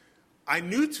like, I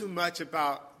knew too much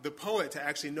about the poet to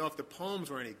actually know if the poems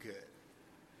were any good.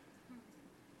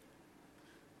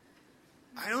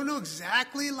 I don't know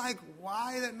exactly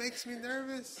why that makes me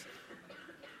nervous,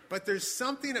 but there's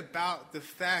something about the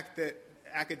fact that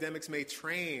academics may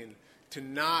train to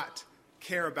not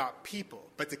care about people,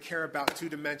 but to care about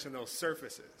two-dimensional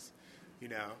surfaces, you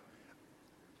know.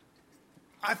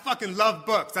 I fucking love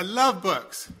books. I love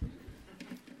books.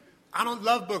 I don't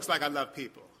love books like I love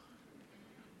people.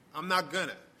 I'm not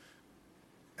gonna.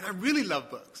 And I really love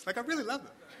books. I really love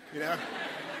them, you know.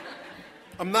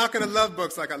 I'm not gonna love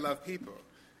books like I love people.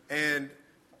 And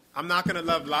I'm not gonna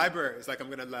love libraries like I'm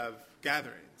gonna love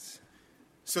gatherings.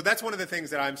 So that's one of the things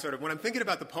that I'm sort of, when I'm thinking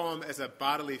about the poem as a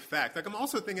bodily fact, I'm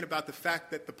also thinking about the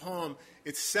fact that the poem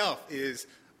itself is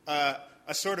a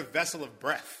sort of vessel of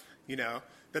breath, you know,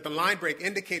 that the line break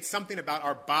indicates something about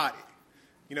our body.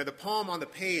 You know, the poem on the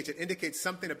page, it indicates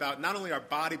something about not only our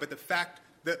body, but the fact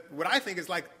that what I think is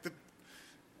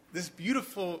this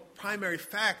beautiful primary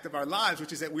fact of our lives,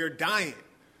 which is that we are dying.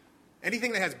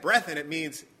 Anything that has breath in it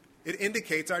means it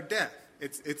indicates our death.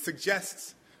 It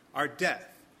suggests our death.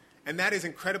 And that is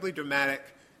incredibly dramatic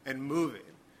and moving.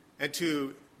 And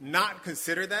to not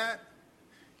consider that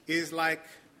is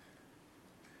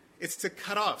it's to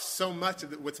cut off so much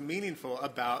of what's meaningful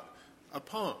about a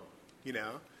poem, you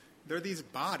know. They're these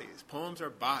bodies. Poems are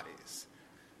bodies.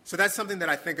 So that's something that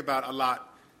I think about a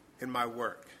lot in my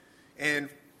work. And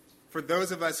for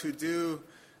those of us who do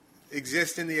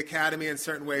exist in the academy in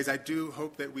certain ways, I do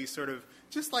hope that we sort of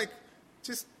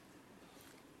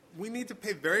we need to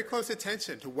pay very close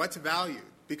attention to what's valued,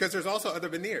 because there's also other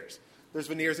veneers. There's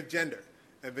veneers of gender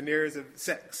and veneers of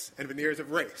sex and veneers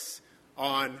of race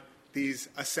on these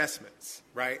assessments,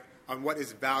 right, on what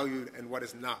is valued and what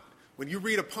is not. When you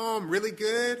read a poem really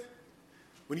good,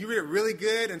 when you read it really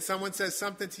good and someone says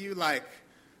something to you like,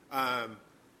 oh,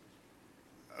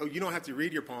 you don't have to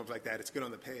read your poems like that, it's good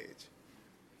on the page.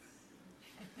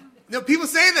 No, people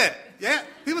say that. Yeah,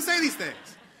 people say these things.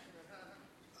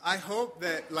 I hope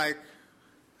that,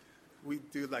 we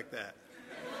do like that.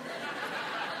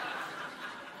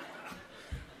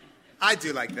 I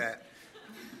do like that.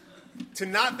 To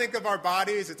not think of our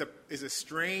bodies is a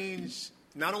strange,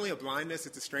 not only a blindness,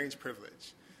 it's a strange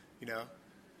privilege, you know.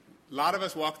 A lot of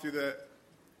us walk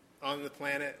on the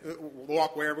planet,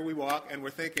 walk wherever we walk, and we're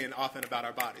thinking often about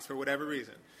our bodies for whatever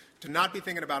reason. To not be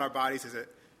thinking about our bodies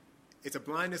it's a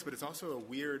blindness, but it's also a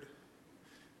weird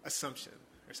assumption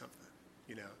or something,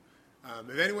 you know.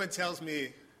 If anyone tells me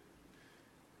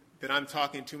that I'm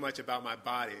talking too much about my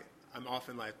body, I'm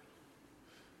often like,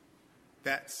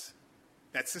 that's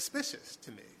suspicious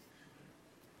to me.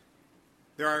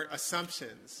 There are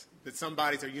assumptions that some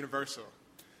bodies are universal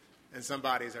and some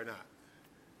bodies are not.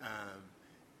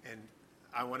 And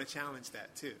I want to challenge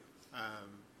that too.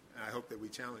 And I hope that we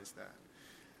challenge that.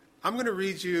 I'm going to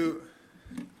read you,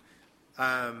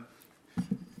 sorry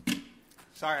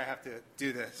I have to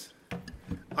do this.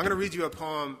 I'm going to read you a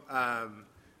poem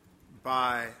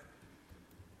by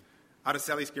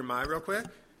Araceli Girmay real quick.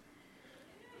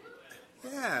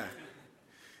 Yeah.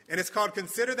 And it's called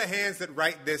Consider the Hands That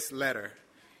Write This Letter.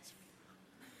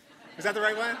 Is that the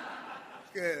right one?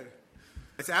 Good.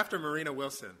 It's after Marina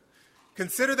Wilson.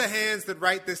 Consider the hands that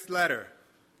write this letter,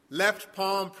 left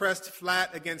palm pressed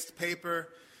flat against paper,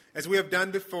 as we have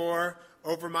done before,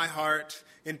 over my heart,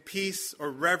 in peace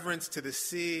or reverence to the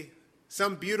sea.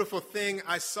 Some beautiful thing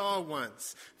I saw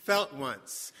once, felt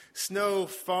once, snow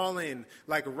falling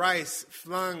like rice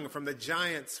flung from the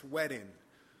giant's wedding,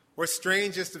 or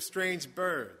strangest of strange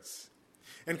birds.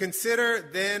 And consider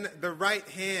then the right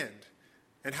hand,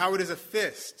 and how it is a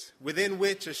fist, within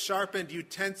which a sharpened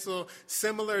utensil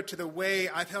similar to the way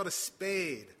I've held a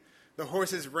spade, the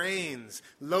horse's reins,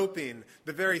 loping,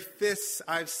 the very fists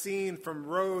I've seen from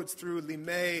roads through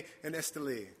Limay and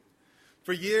Esteli.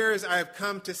 For years I have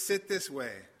come to sit this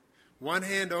way, one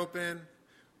hand open,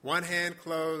 one hand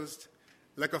closed,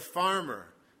 like a farmer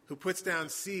who puts down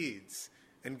seeds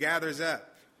and gathers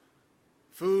up.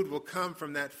 Food will come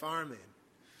from that farming.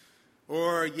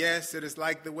 Or, yes, it is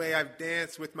like the way I've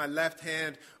danced with my left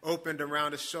hand opened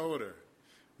around a shoulder,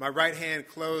 my right hand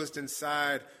closed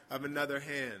inside of another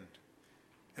hand,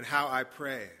 and how I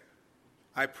pray.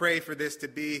 I pray for this to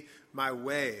be my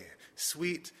way,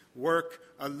 sweet work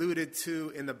alluded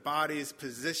to in the body's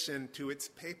position to its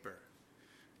paper.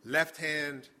 Left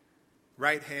hand,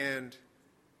 right hand,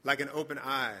 like an open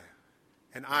eye,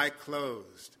 an eye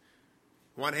closed.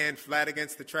 One hand flat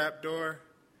against the trap door,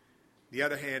 the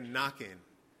other hand knocking.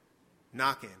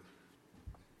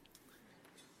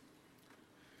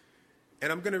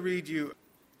 And I'm going to read you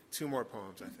 2 more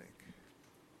poems, I think.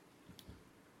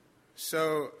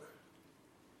 So,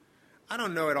 I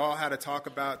don't know at all how to talk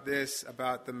about this,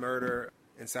 about the murder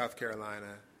in South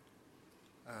Carolina.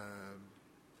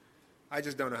 I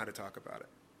just don't know how to talk about it.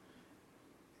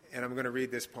 And I'm going to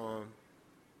read this poem.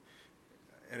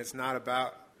 And it's not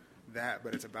about that,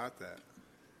 but it's about that.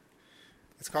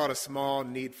 It's called A Small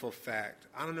Needful Fact.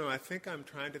 I don't know, I think I'm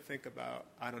trying to think about,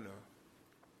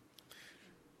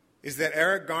 is that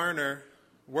Eric Garner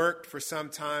worked for some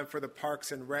time for the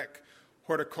Parks and Rec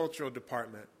Horticultural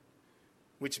Department,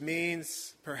 which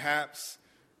means perhaps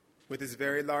with his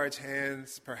very large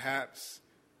hands, perhaps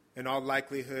in all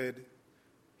likelihood,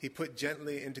 he put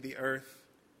gently into the earth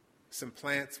some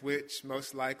plants which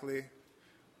most likely,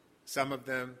 some of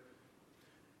them,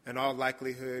 in all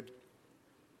likelihood,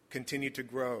 continue to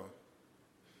grow,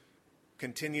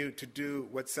 continue to do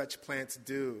what such plants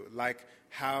do, like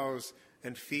house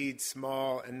and feed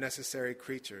small and necessary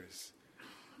creatures,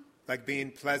 like being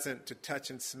pleasant to touch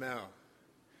and smell,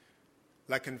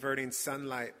 like converting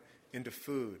sunlight into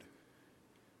food,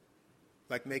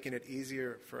 like making it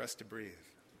easier for us to breathe.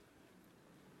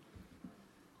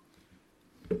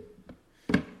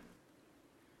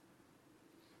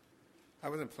 I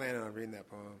wasn't planning on reading that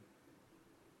poem.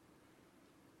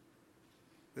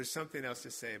 There's something else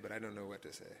to say, but I don't know what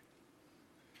to say.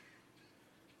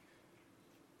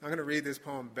 I'm going to read this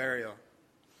poem, Burial.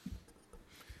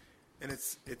 And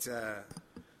it's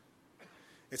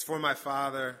for my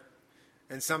father,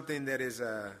 and something that is,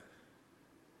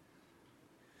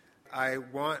 I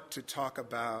want to talk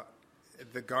about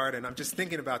the garden. I'm just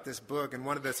thinking about this book, and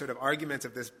one of the sort of arguments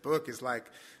of this book is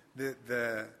like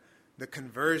the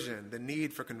conversion, the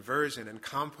need for conversion and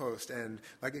compost, and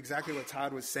like exactly what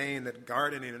Todd was saying, that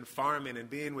gardening and farming and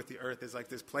being with the earth is like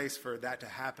this place for that to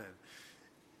happen.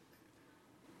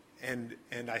 And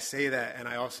I say that, and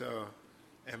I also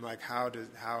am like, how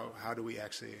do we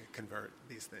actually convert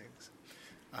these things?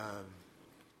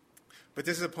 But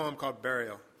this is a poem called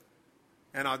Burial.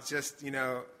 And I'll just,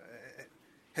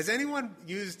 has anyone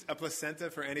used a placenta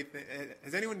for anything?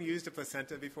 Has anyone used a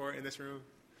placenta before in this room?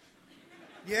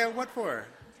 Yeah, what for?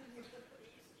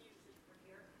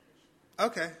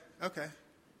 Okay.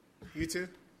 You too?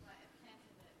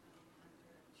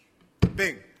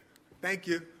 Bing. Thank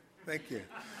you.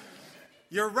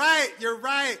 You're right.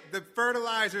 The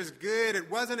fertilizer's good. It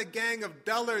wasn't a gang of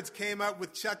dullards came up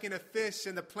with chucking a fish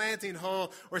in the planting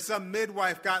hole, or some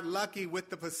midwife got lucky with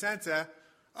the placenta.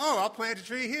 Oh, I'll plant a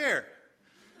tree here.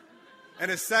 And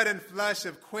a sudden flush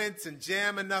of quince and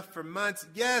jam enough for months.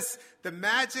 Yes, the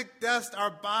magic dust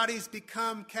our bodies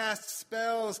become cast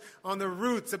spells on the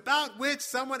roots, about which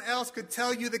someone else could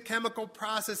tell you the chemical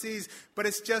processes, but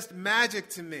it's just magic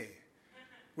to me.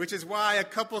 Which is why a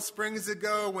couple springs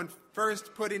ago, when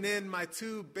first putting in my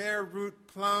 2 bare root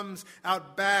plums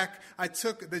out back, I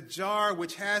took the jar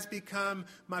which has become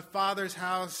my father's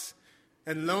house,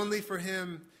 and lonely for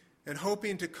him, and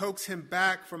hoping to coax him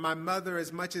back from my mother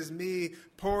as much as me,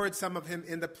 poured some of him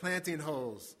in the planting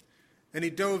holes. And he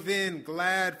dove in,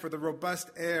 glad for the robust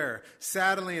air,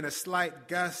 saddling a slight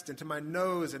gust into my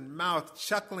nose and mouth,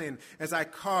 chuckling as I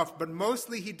coughed. But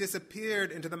mostly he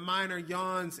disappeared into the minor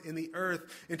yawns in the earth,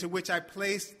 into which I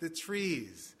placed the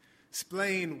trees,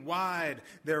 splaying wide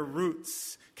their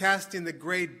roots, casting the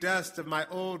gray dust of my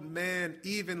old man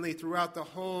evenly throughout the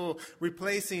whole,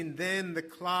 replacing then the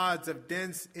clods of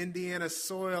dense Indiana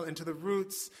soil into the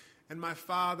roots, and my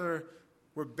father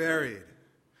were buried,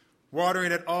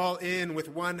 watering it all in with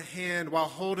one hand while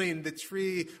holding the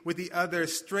tree with the other,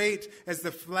 straight as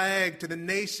the flag to the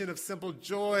nation of simple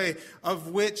joy, of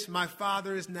which my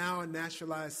father is now a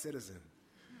naturalized citizen,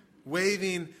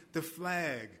 waving the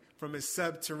flag from his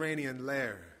subterranean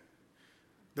lair.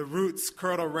 The roots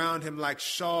curled around him like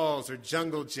shawls or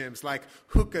jungle gyms, like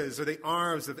hookahs or the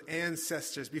arms of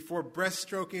ancestors, before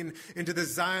breaststroking into the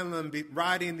xylem,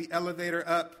 riding the elevator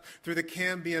up through the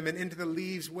cambium and into the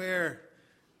leaves where,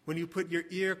 when you put your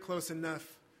ear close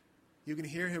enough, you can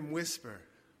hear him whisper,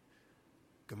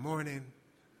 "Good morning."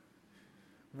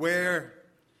 Where,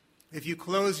 if you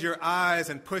close your eyes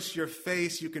and push your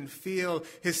face, you can feel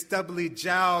his stubbly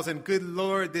jowls. And good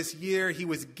Lord, this year he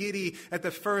was giddy at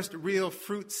the first real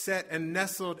fruit set and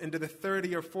nestled into the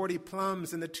 30 or 40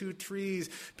 plums in the 2 trees,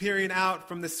 peering out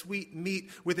from the sweet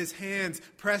meat with his hands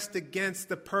pressed against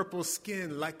the purple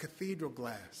skin like cathedral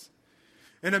glass.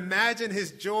 And imagine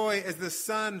his joy as the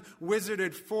sun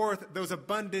wizarded forth those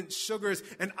abundant sugars,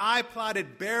 and I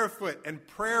plodded barefoot and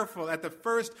prayerful at the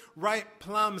first ripe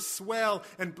plums swell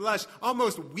and blush,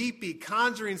 almost weepy,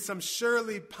 conjuring some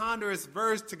surely ponderous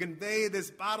verse to convey this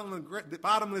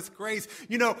bottomless grace.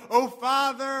 You know, oh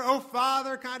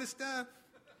Father kind of stuff.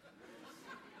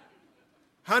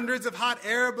 Hundreds of hot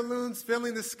air balloons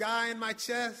filling the sky in my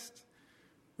chest,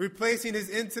 replacing his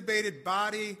intubated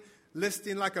body,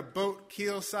 listing like a boat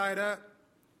keel side up,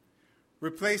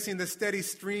 replacing the steady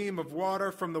stream of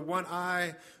water from the one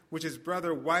eye which his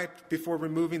brother wiped before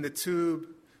removing the tube,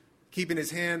 keeping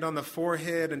his hand on the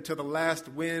forehead until the last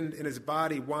wind in his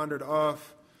body wandered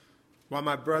off, while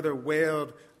my brother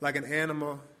wailed like an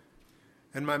animal,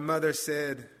 and my mother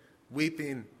said,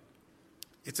 weeping,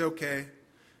 it's okay,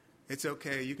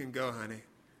 you can go, honey."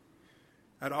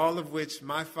 At all of which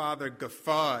my father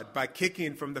guffawed by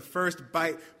kicking from the first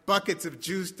bite buckets of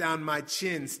juice down my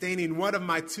chin, staining one of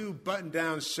my 2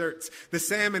 button-down shirts, the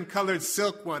salmon-colored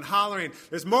silk one, hollering,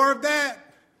 "There's more of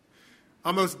that!"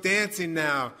 Almost dancing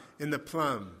now in the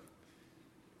plum,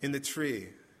 in the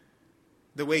tree,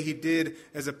 the way he did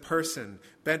as a person,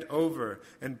 bent over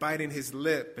and biting his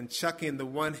lip and chucking the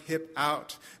one hip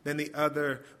out, then the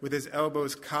other with his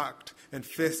elbows cocked and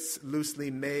fists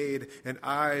loosely made and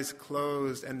eyes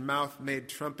closed and mouth made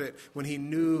trumpet, when he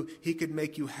knew he could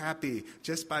make you happy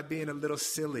just by being a little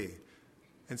silly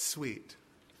and sweet.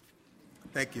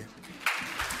 Thank you.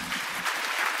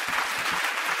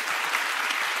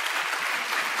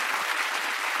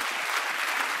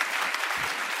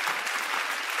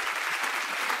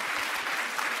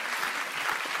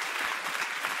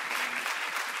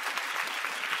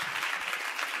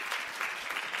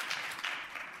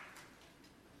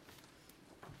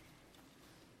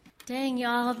 Dang,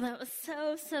 y'all, that was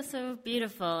so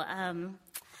beautiful. I'm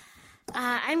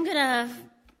going to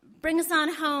bring us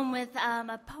on home with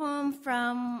a poem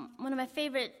from one of my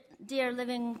favorite dear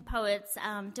living poets,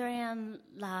 Dorian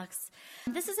Laux.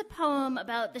 This is a poem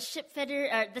about the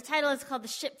shipfitter. The title is called The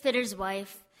Shipfitter's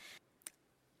Wife.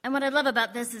 And what I love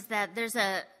about this is that there's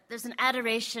an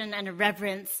adoration and a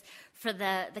reverence for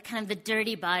the kind of the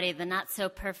dirty body, the not so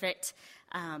perfect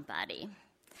body.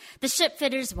 The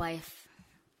shipfitter's wife.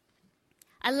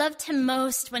 I loved him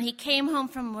most when he came home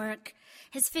from work,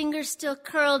 his fingers still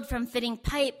curled from fitting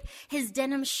pipe, his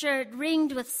denim shirt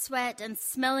ringed with sweat and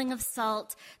smelling of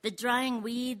salt, the drying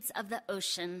weeds of the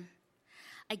ocean.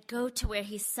 I'd go to where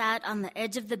he sat on the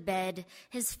edge of the bed,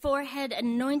 his forehead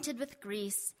anointed with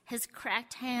grease, his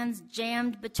cracked hands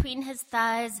jammed between his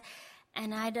thighs,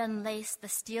 and I'd unlace the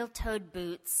steel-toed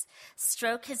boots,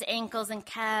 stroke his ankles and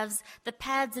calves, the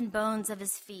pads and bones of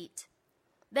his feet.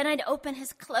 Then I'd open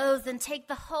his clothes and take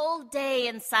the whole day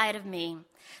inside of me.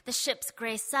 The ship's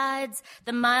gray sides,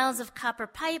 the miles of copper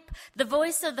pipe, the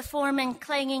voice of the foreman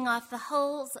clanging off the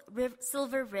hull's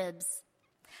silver ribs.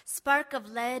 Spark of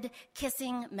lead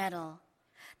kissing metal.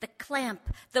 The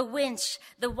clamp, the winch,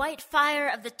 the white fire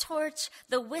of the torch,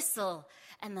 the whistle,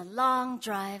 and the long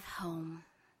drive home.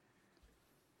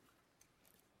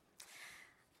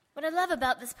 What I love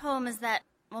about this poem is that,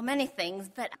 well, many things,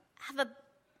 but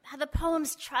how the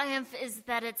poem's triumph is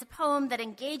that it's a poem that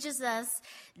engages us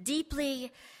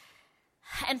deeply,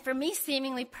 and for me,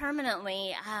 seemingly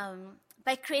permanently,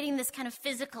 by creating this kind of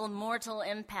physical, mortal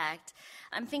impact.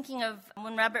 I'm thinking of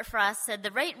when Robert Frost said,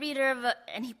 the right reader of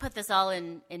and he put this all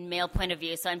in male point of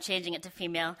view, so I'm changing it to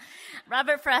female.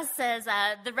 Robert Frost says,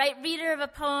 the right reader of a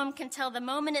poem can tell the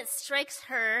moment it strikes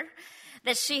her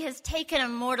that she has taken a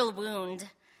mortal wound,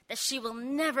 that she will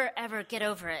never, ever get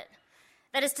over it.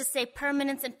 That is to say,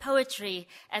 permanence in poetry,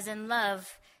 as in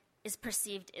love, is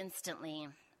perceived instantly.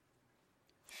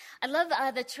 I love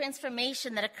the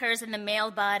transformation that occurs in the male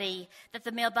body, that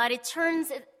the male body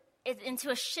turns it into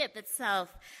a ship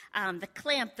itself, the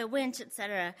clamp, the winch,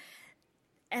 etc.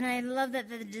 And I love that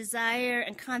the desire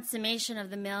and consummation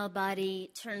of the male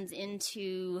body turns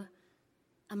into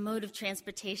a mode of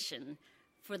transportation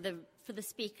for the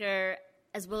speaker,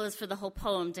 as well as for the whole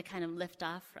poem to kind of lift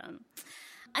off from.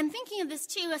 I'm thinking of this,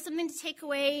 too, as something to take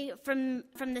away from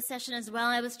this session as well.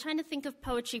 I was trying to think of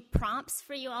poetry prompts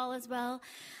for you all as well.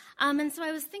 And so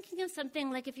I was thinking of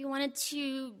something like if you wanted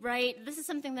to write, this is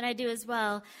something that I do as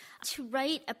well, to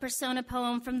write a persona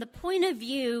poem from the point of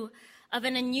view of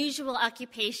an unusual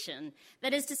occupation.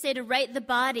 That is to say, to write the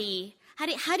body.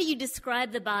 How do you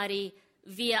describe the body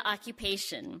via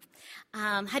occupation?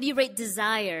 How do you write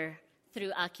desire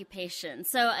through occupation?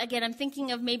 So again, I'm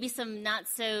thinking of maybe some not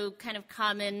so kind of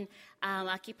common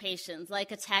occupations,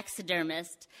 like a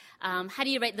taxidermist. How do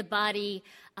you write the body?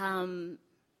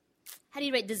 How do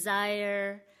you write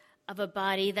desire of a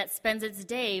body that spends its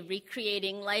day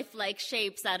recreating lifelike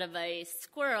shapes out of a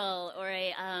squirrel or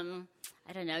a,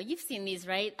 I don't know, you've seen these,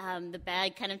 right? The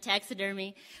bad kind of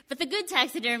taxidermy. But the good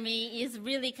taxidermy is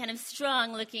really kind of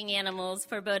strong-looking animals,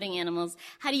 foreboding animals.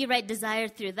 How do you write desire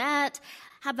through that?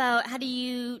 How do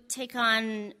you take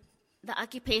on the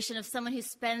occupation of someone who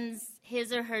spends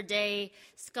his or her day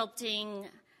sculpting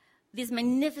these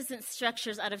magnificent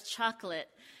structures out of chocolate?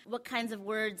 What kinds of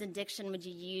words and diction would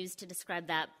you use to describe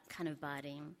that kind of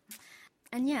body?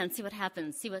 And see what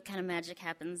happens, see what kind of magic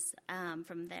happens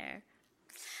from there.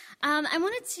 I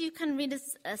wanted to kind of read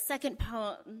a second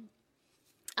poem.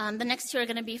 The next two are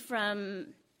going to be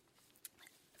from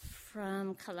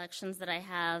collections that I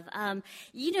have. I'm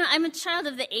a child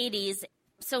of the 80s,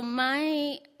 so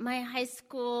my high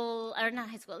school, or not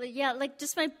high school,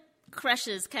 just my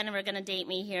crushes kind of are going to date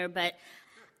me here, but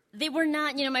they were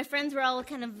not, my friends were all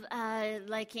kind of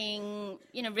liking,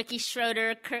 Ricky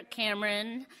Schroeder, Kirk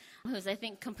Cameron, who's, I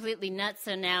think, completely nuts,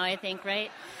 so now I think,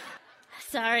 right?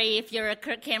 Sorry if you're a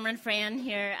Kirk Cameron fan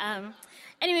here.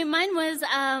 Anyway, mine was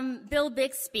Bill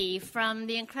Bixby from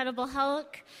The Incredible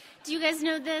Hulk. Do you guys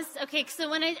know this? Okay, so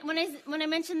when I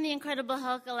mention The Incredible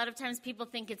Hulk, a lot of times people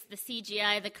think it's the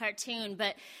CGI, the cartoon,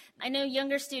 but I know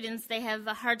younger students, they have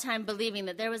a hard time believing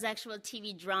that there was actual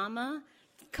TV drama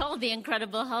called The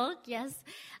Incredible Hulk, yes.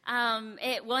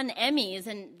 It won Emmys,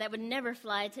 and that would never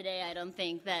fly today, I don't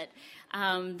think, that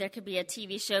there could be a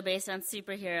TV show based on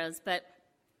superheroes. But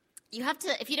you have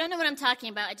to, if you don't know what I'm talking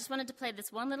about, I just wanted to play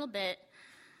this one little bit.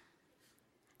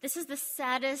 This is the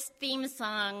saddest theme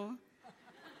song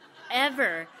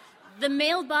ever. The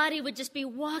male body would just be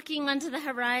walking onto the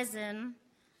horizon.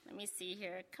 Let me see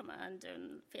here. Come on,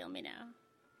 don't fail me now.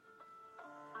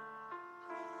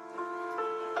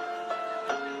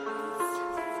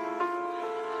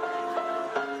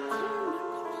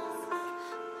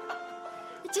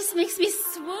 It just makes me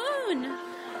swoon.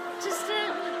 Just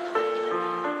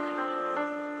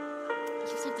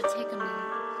have to take a minute.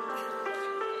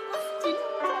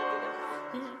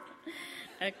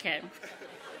 Okay.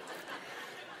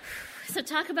 So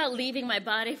talk about leaving my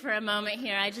body for a moment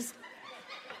here.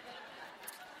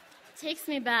 Takes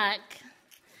me back.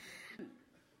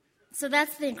 So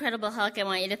that's The Incredible Hulk I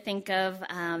want you to think of,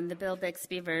 the Bill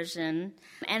Bixby version.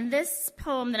 And this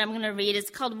poem that I'm going to read is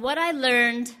called What I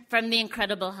Learned from The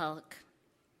Incredible Hulk.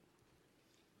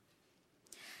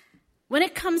 When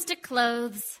it comes to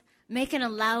clothes, make an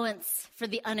allowance for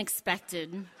the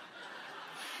unexpected.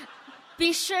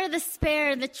 Be sure the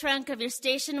spare in the trunk of your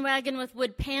station wagon with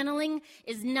wood paneling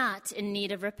is not in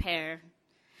need of repair.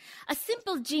 A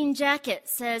simple jean jacket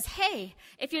says, hey,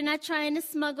 if you're not trying to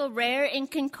smuggle rare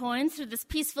ink and coins through this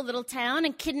peaceful little town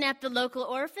and kidnap the local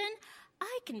orphan,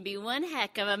 I can be one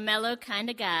heck of a mellow kind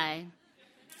of guy.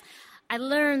 I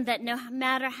learned that no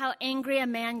matter how angry a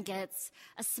man gets,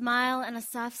 a smile and a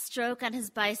soft stroke on his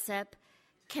bicep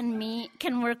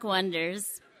can work wonders.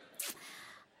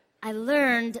 I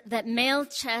learned that male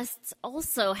chests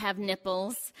also have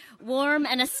nipples, warm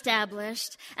and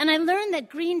established, and I learned that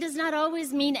green does not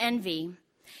always mean envy.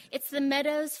 It's the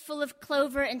meadows full of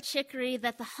clover and chicory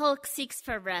that the Hulk seeks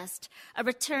for rest, a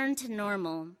return to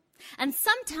normal. And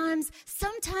sometimes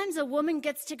a woman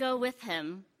gets to go with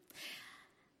him.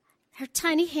 Her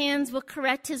tiny hands will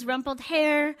correct his rumpled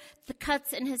hair, the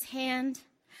cuts in his hand.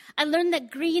 I learned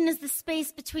that green is the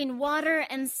space between water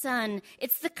and sun.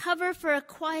 It's the cover for a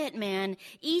quiet man,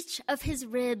 each of his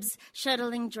ribs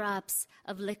shuttling drops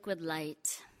of liquid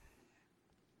light.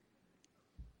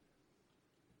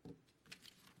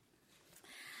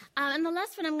 And the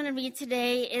last one I'm going to read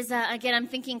today is, again, I'm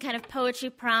thinking kind of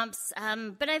poetry prompts.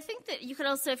 But I think that you could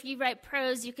also, if you write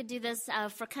prose, you could do this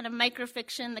for kind of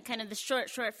microfiction, the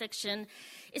short fiction,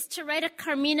 is to write a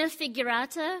Carmina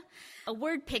figurata, a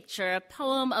word picture, a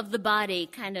poem of the body,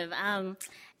 kind of.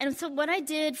 And so what I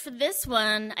did for this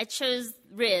one, I chose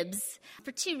ribs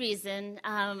for two reasons.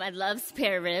 I love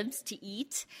spare ribs to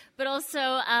eat, but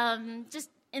also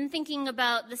just in thinking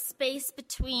about the space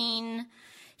between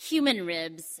human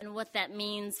ribs and what that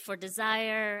means for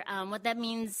desire, what that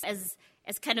means as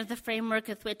kind of the framework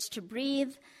with which to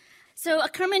breathe. So a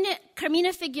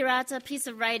Carmina Figurata piece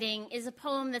of writing is a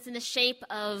poem that's in the shape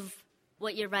of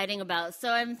what you're writing about.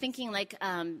 So I'm thinking like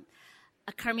a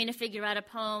Carmina Figurata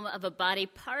poem of a body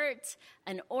part,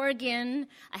 an organ.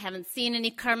 I haven't seen any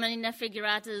Carmina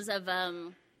Figuratas of,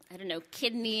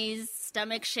 kidneys,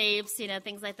 stomach shapes,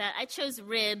 things like that. I chose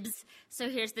ribs, so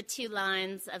here's the 2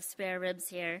 lines of spare ribs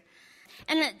here.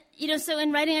 And, so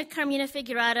in writing a Carmina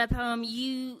Figurata poem,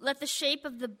 you let the shape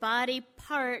of the body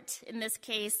part, in this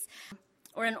case,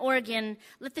 or an organ,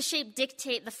 let the shape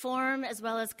dictate the form as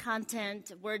well as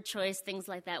content, word choice, things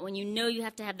like that. When you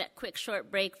have to have that quick, short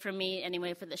break for me,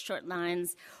 anyway, for the short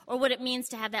lines, or what it means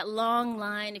to have that long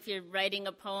line if you're writing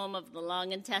a poem of the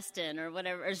long intestine or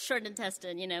whatever, or short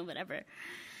intestine, whatever.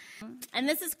 And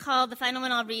this is called, the final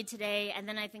one I'll read today, and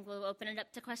then I think we'll open it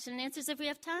up to question and answers if we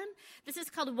have time. This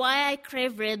is called Why I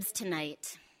Crave Ribs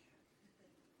Tonight.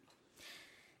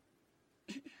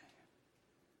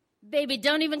 Baby,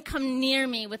 don't even come near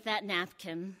me with that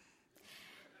napkin.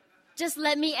 Just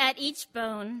let me at each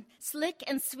bone, slick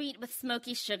and sweet with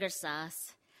smoky sugar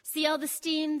sauce. See all the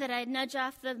steam that I nudge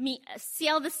off the meat. See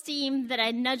all the steam that I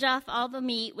nudge off all the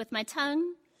meat with my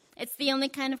tongue. It's the only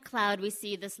kind of cloud we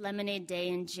see this lemonade day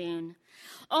in June.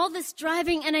 All this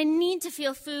driving, and I need to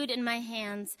feel food in my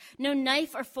hands. No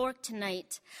knife or fork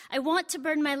tonight. I want to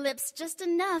burn my lips just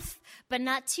enough, but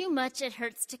not too much it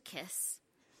hurts to kiss.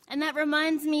 And that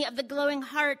reminds me of the glowing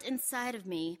heart inside of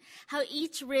me, how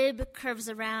each rib curves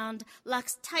around,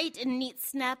 locks tight in neat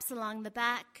snaps along the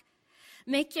back.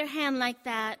 Make your hand like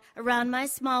that around my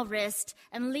small wrist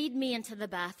and lead me into the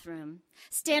bathroom.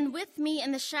 Stand with me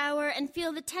in the shower and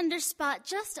feel the tender spot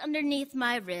just underneath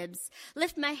my ribs.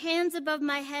 Lift my hands above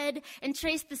my head and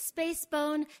trace the space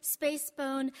bone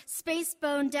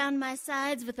down my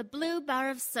sides with a blue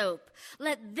bar of soap.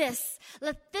 Let this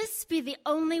be the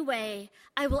only way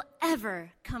I will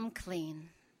ever come clean.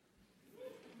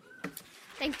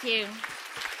 Thank you.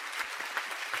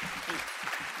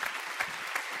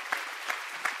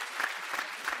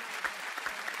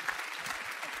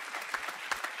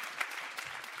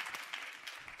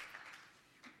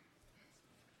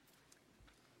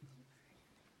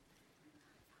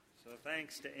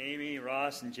 Thanks to Amy,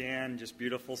 Ross, and Jan. Just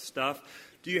beautiful stuff.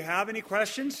 Do you have any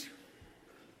questions?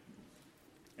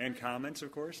 And comments,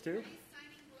 of course, too?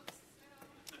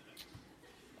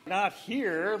 Not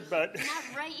here, but not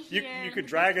right here. You could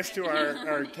drag us to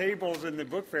our tables in the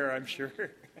book fair, I'm sure.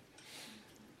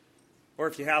 Or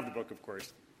if you have the book, of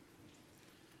course.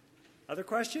 Other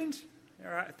questions?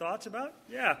 Or thoughts about it?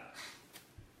 Yeah.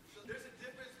 So there's a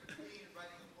difference between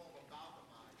writing a poem about the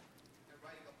mind and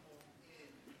writing a poem in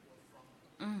or from the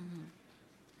mind. Mm-hmm.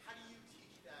 How do you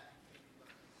teach that in your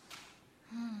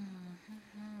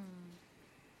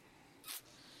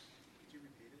Could you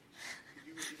repeat it?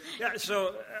 Yeah,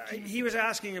 so he was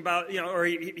asking about, or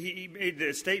he made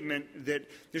the statement that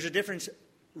there's a difference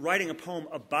writing a poem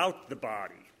about the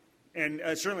body. And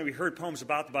certainly we heard poems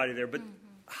about the body there, but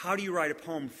how do you write a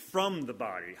poem from the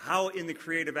body? How in the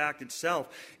creative act itself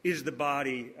is the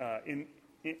body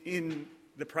in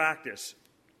the practice?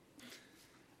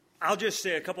 I'll just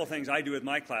say a couple of things I do with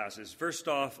my classes. First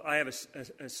off, I have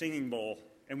a singing bowl,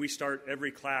 and we start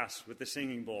every class with the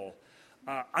singing bowl.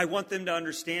 I want them to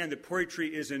understand that poetry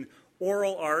is an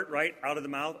oral art, right, out of the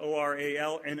mouth,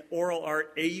 O-R-A-L, and oral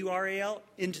art, A-U-R-A-L,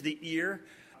 into the ear.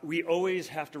 We always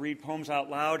have to read poems out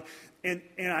loud. And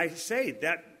I say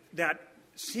that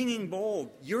singing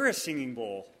bowl, you're a singing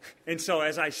bowl. And so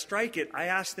as I strike it, I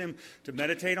ask them to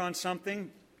meditate on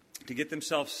something, to get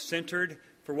themselves centered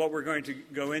for what we're going to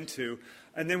go into.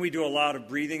 And then we do a lot of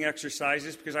breathing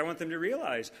exercises because I want them to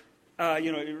realize,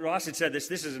 Ross had said this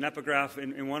is an epigraph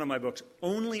in one of my books,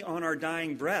 only on our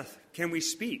dying breath can we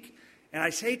speak. And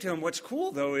I say to them, what's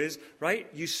cool, though, is, right,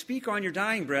 you speak on your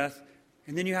dying breath,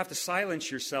 and then you have to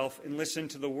silence yourself and listen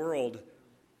to the world,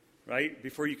 right,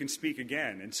 before you can speak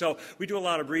again. And so we do a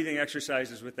lot of breathing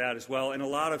exercises with that as well, and a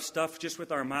lot of stuff just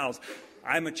with our mouths.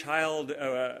 I'm a child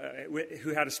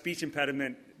who had a speech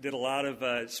impediment, did a lot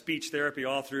of speech therapy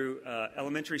all through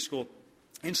elementary school.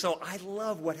 And so I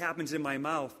love what happens in my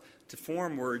mouth to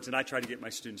form words, and I try to get my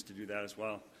students to do that as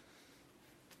well.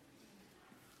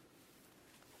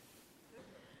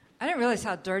 I didn't realize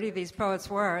how dirty these poets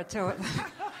were until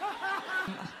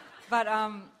But,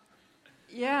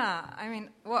 yeah, I mean,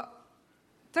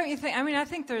 don't you think, I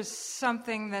think there's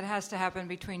something that has to happen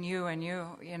between you and you,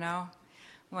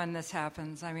 when this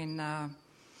happens. I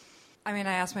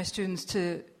ask my students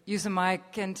to use the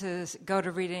mic and to go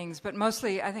to readings, but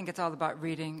mostly I think it's all about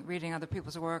reading other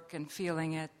people's work and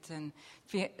feeling it and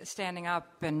standing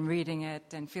up and reading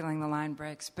it and feeling the line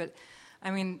breaks. But,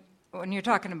 when you're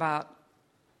talking about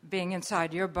being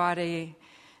inside your body,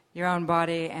 your own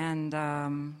body, and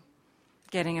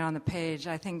getting it on the page.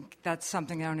 I think that's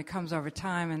something that only comes over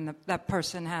time, and that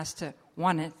person has to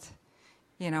want it,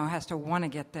 has to want to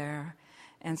get there.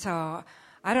 And so,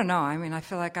 I don't know. I mean, I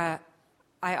feel like I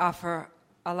offer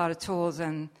a lot of tools,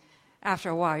 and after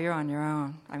a while, you're on your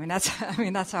own. I mean, that's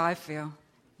how I feel,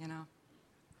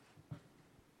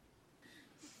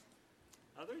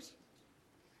 Others?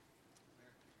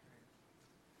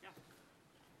 Yeah.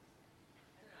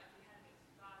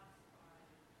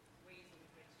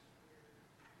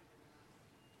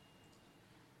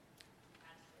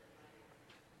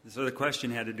 So the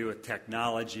question had to do with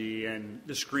technology and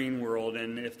the screen world,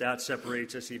 and if that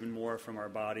separates us even more from our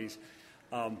bodies.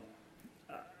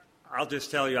 I'll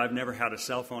just tell you, I've never had a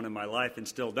cell phone in my life, and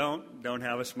still don't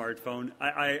have a smartphone.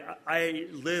 I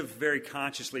live very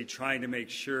consciously trying to make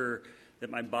sure that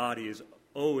my body is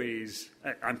always,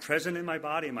 I'm present in my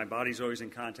body, and my body's always in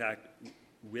contact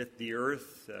with the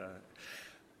earth.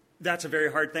 That's a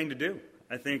very hard thing to do.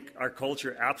 I think our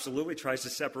culture absolutely tries to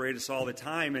separate us all the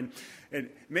time, and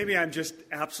maybe I'm just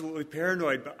absolutely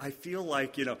paranoid, but I feel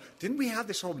like, didn't we have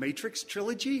this whole Matrix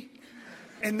trilogy?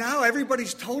 And now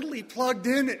everybody's totally plugged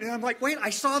in, and I'm like, wait, I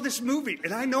saw this movie,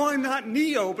 and I know I'm not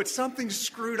Neo, but something's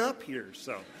screwed up here,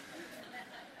 so.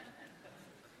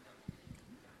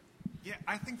 Yeah,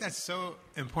 I think that's so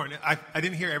important. I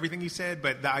didn't hear everything you said,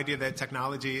 but the idea that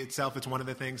technology itself is one of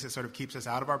the things that sort of keeps us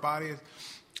out of our bodies,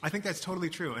 I think that's totally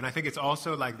true. And I think it's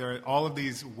also like there are all of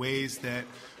these ways that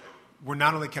we're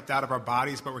not only kept out of our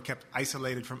bodies, but we're kept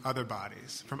isolated from other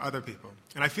bodies, from other people.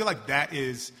 And I feel like that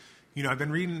is, I've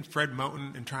been reading Fred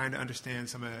Moten and trying to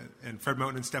understand and Fred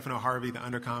Moten and Stefano Harvey, the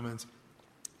Undercommons,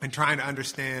 and trying to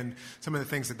understand some of the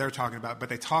things that they're talking about. But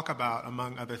they talk about,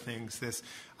 among other things, this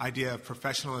idea of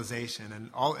professionalization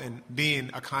and being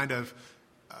a kind of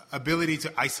ability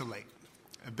to isolate,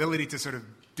 ability to sort of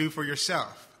do for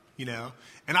yourself,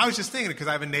 And I was just thinking, because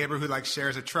I have a neighbor who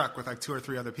shares a truck with 2 or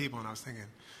 3 other people, and I was thinking,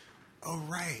 oh,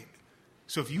 right.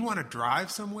 So if you want to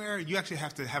drive somewhere, you actually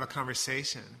have to have a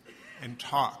conversation and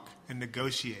talk and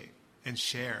negotiate and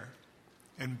share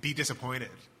and be disappointed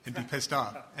and be pissed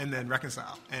off and then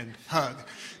reconcile and hug,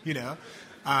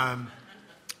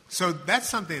 So that's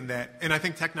something that, and I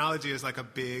think technology is a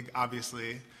big,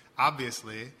 obviously,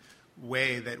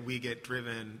 way that we get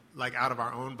driven out of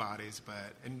our own bodies,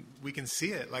 and we can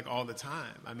see it all the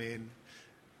time. I mean,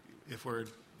 if we're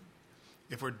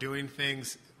doing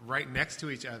things right next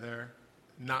to each other,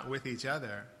 not with each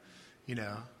other,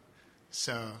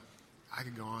 so I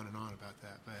could go on and on about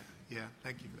that, but yeah,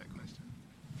 thank you for that question.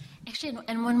 Actually,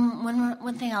 and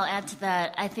one thing I'll add to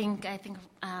that, I think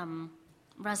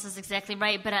Russ is exactly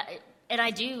right, but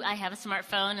I have a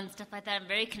smartphone and stuff like that. I'm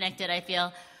very connected, I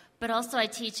feel. But also I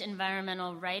teach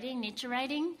environmental writing, nature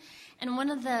writing. And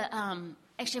one of the,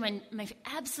 actually my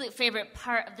absolute favorite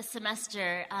part of the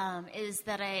semester is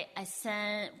that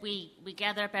we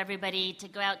gather up everybody to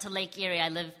go out to Lake Erie. I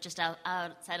live just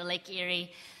outside of Lake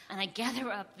Erie. And I gather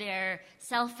up their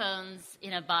cell phones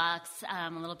in a box, a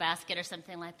little basket or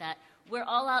something like that. We're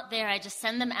all out there. I just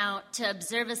send them out to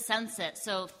observe a sunset.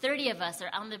 So 30 of us are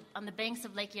on the banks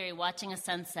of Lake Erie watching a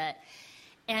sunset.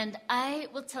 And I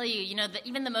will tell you, that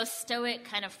even the most stoic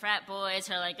kind of frat boys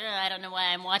who are like, I don't know why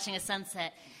I'm watching a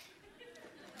sunset,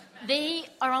 they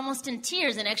are almost in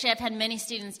tears. And actually, I've had many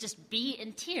students just be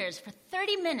in tears for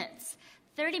 30 minutes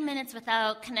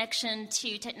without connection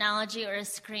to technology or a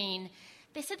screen.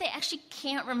 They said they actually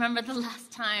can't remember the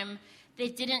last time they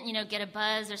didn't, get a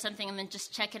buzz or something and then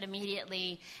just check it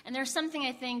immediately. And there's something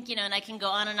I think, and I can go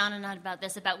on and on and on about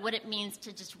this, about what it means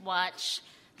to just watch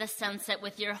the sunset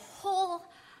with your whole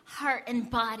heart and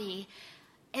body.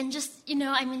 And just,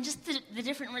 just the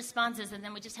different responses. And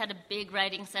then we just had a big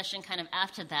writing session kind of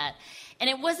after that. And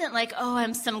it wasn't like, oh,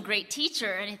 I'm some great teacher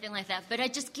or anything like that. But I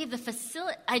just gave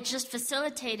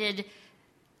facilitated.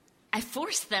 I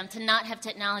forced them to not have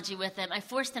technology with them. I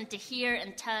forced them to hear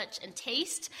and touch and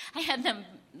taste. I had them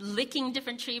licking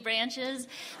different tree branches.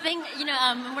 When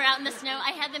we're out in the snow,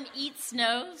 I had them eat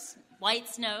snow, white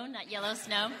snow, not yellow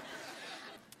snow.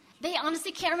 They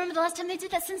honestly can't remember the last time they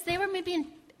did that since they were maybe in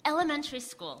elementary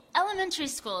school. Elementary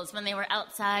school is when they were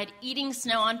outside eating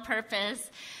snow on purpose,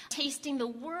 tasting the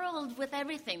world with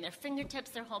everything, their fingertips,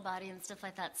 their whole body, and stuff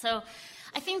like that. So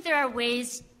I think there are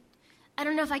ways. I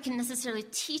don't know if I can necessarily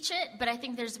teach it, but I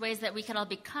think there's ways that we can all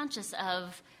be conscious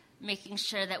of making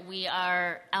sure that we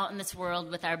are out in this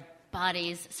world with our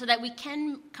bodies so that we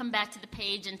can come back to the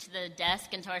page and to the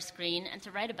desk and to our screen and to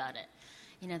write about it,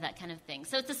 that kind of thing.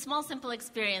 So it's a small, simple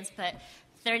experience, but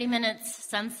 30 minutes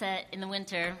sunset in the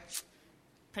winter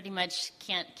pretty much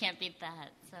can't beat that.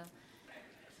 So.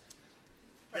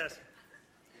 Yes.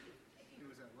 It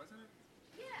was, wasn't it?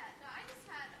 Yeah, no, I just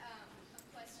had a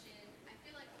question. I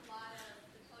feel like a lot of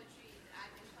the poetry that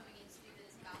I've been coming into that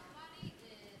is about the body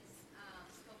is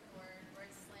spoken word or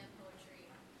it's slam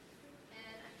poetry.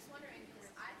 And I'm just wondering,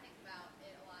 because I think about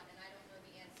it a lot and I don't know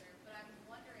the answer, but I'm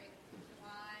wondering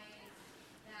why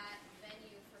that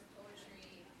venue for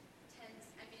poetry tends,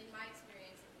 I mean, in my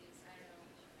experience at least, I don't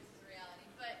know if this is a reality,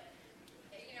 but,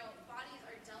 you know, bodies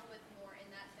are dealt with more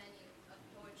in that venue of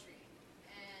poetry.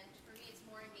 And for me, it's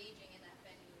more engaging in that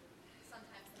venue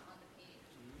sometimes than on the page.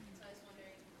 So I was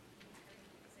wondering what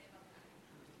you could say about that.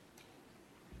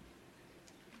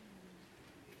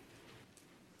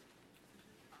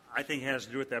 I think it has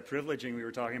to do with that privileging we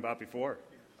were talking about before.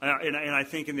 And I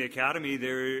think in the academy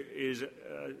there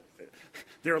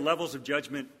are levels of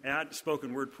judgment at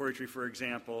spoken word poetry, for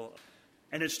example,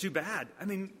 and it's too bad. I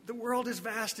mean, the world is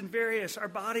vast and various. Our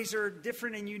bodies are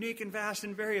different and unique and vast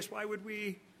and various. Why would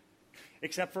we,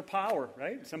 except for power,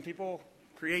 right? Some people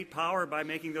create power by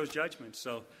making those judgments.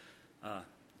 So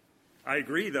I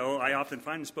agree, though. I often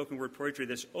find in spoken word poetry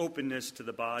this openness to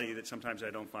the body that sometimes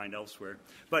I don't find elsewhere.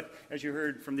 But as you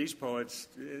heard from these poets,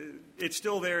 it's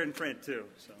still there in print, too.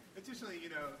 So Additionally, you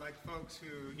know, like folks who,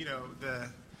 you know,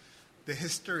 the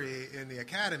history in the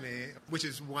academy, which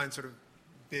is one sort of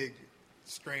big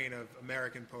strain of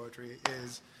American poetry,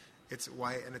 is it's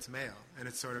white and it's male. And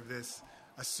it's sort of this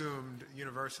assumed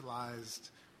universalized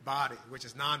body, which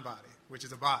is non-body, which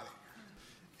is a body.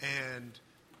 And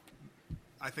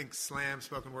I think slam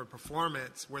spoken word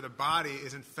performance, where the body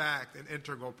is in fact an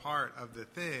integral part of the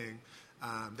thing,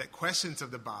 that questions of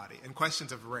the body and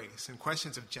questions of race and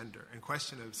questions of gender and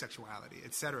question of sexuality,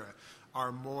 etc.,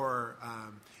 are more.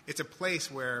 It's a place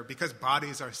where, because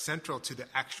bodies are central to the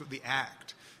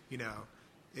act, you know,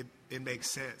 it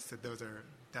makes sense that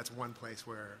that's one place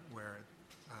where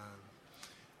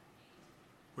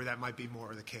that might be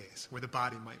more the case, where the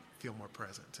body might feel more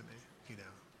present to me, you know,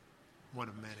 one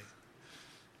of many.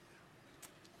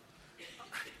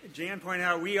 Jan pointed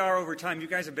out we are over time. You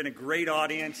guys have been a great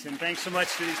audience, and thanks so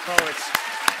much to these poets.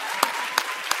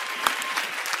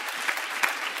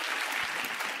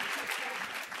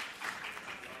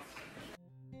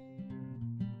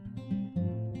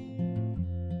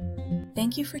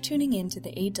 Thank you for tuning in to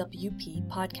the AWP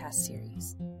podcast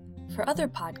series. For other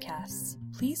podcasts,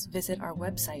 please visit our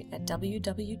website at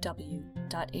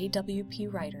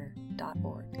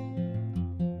www.awpwriter.org.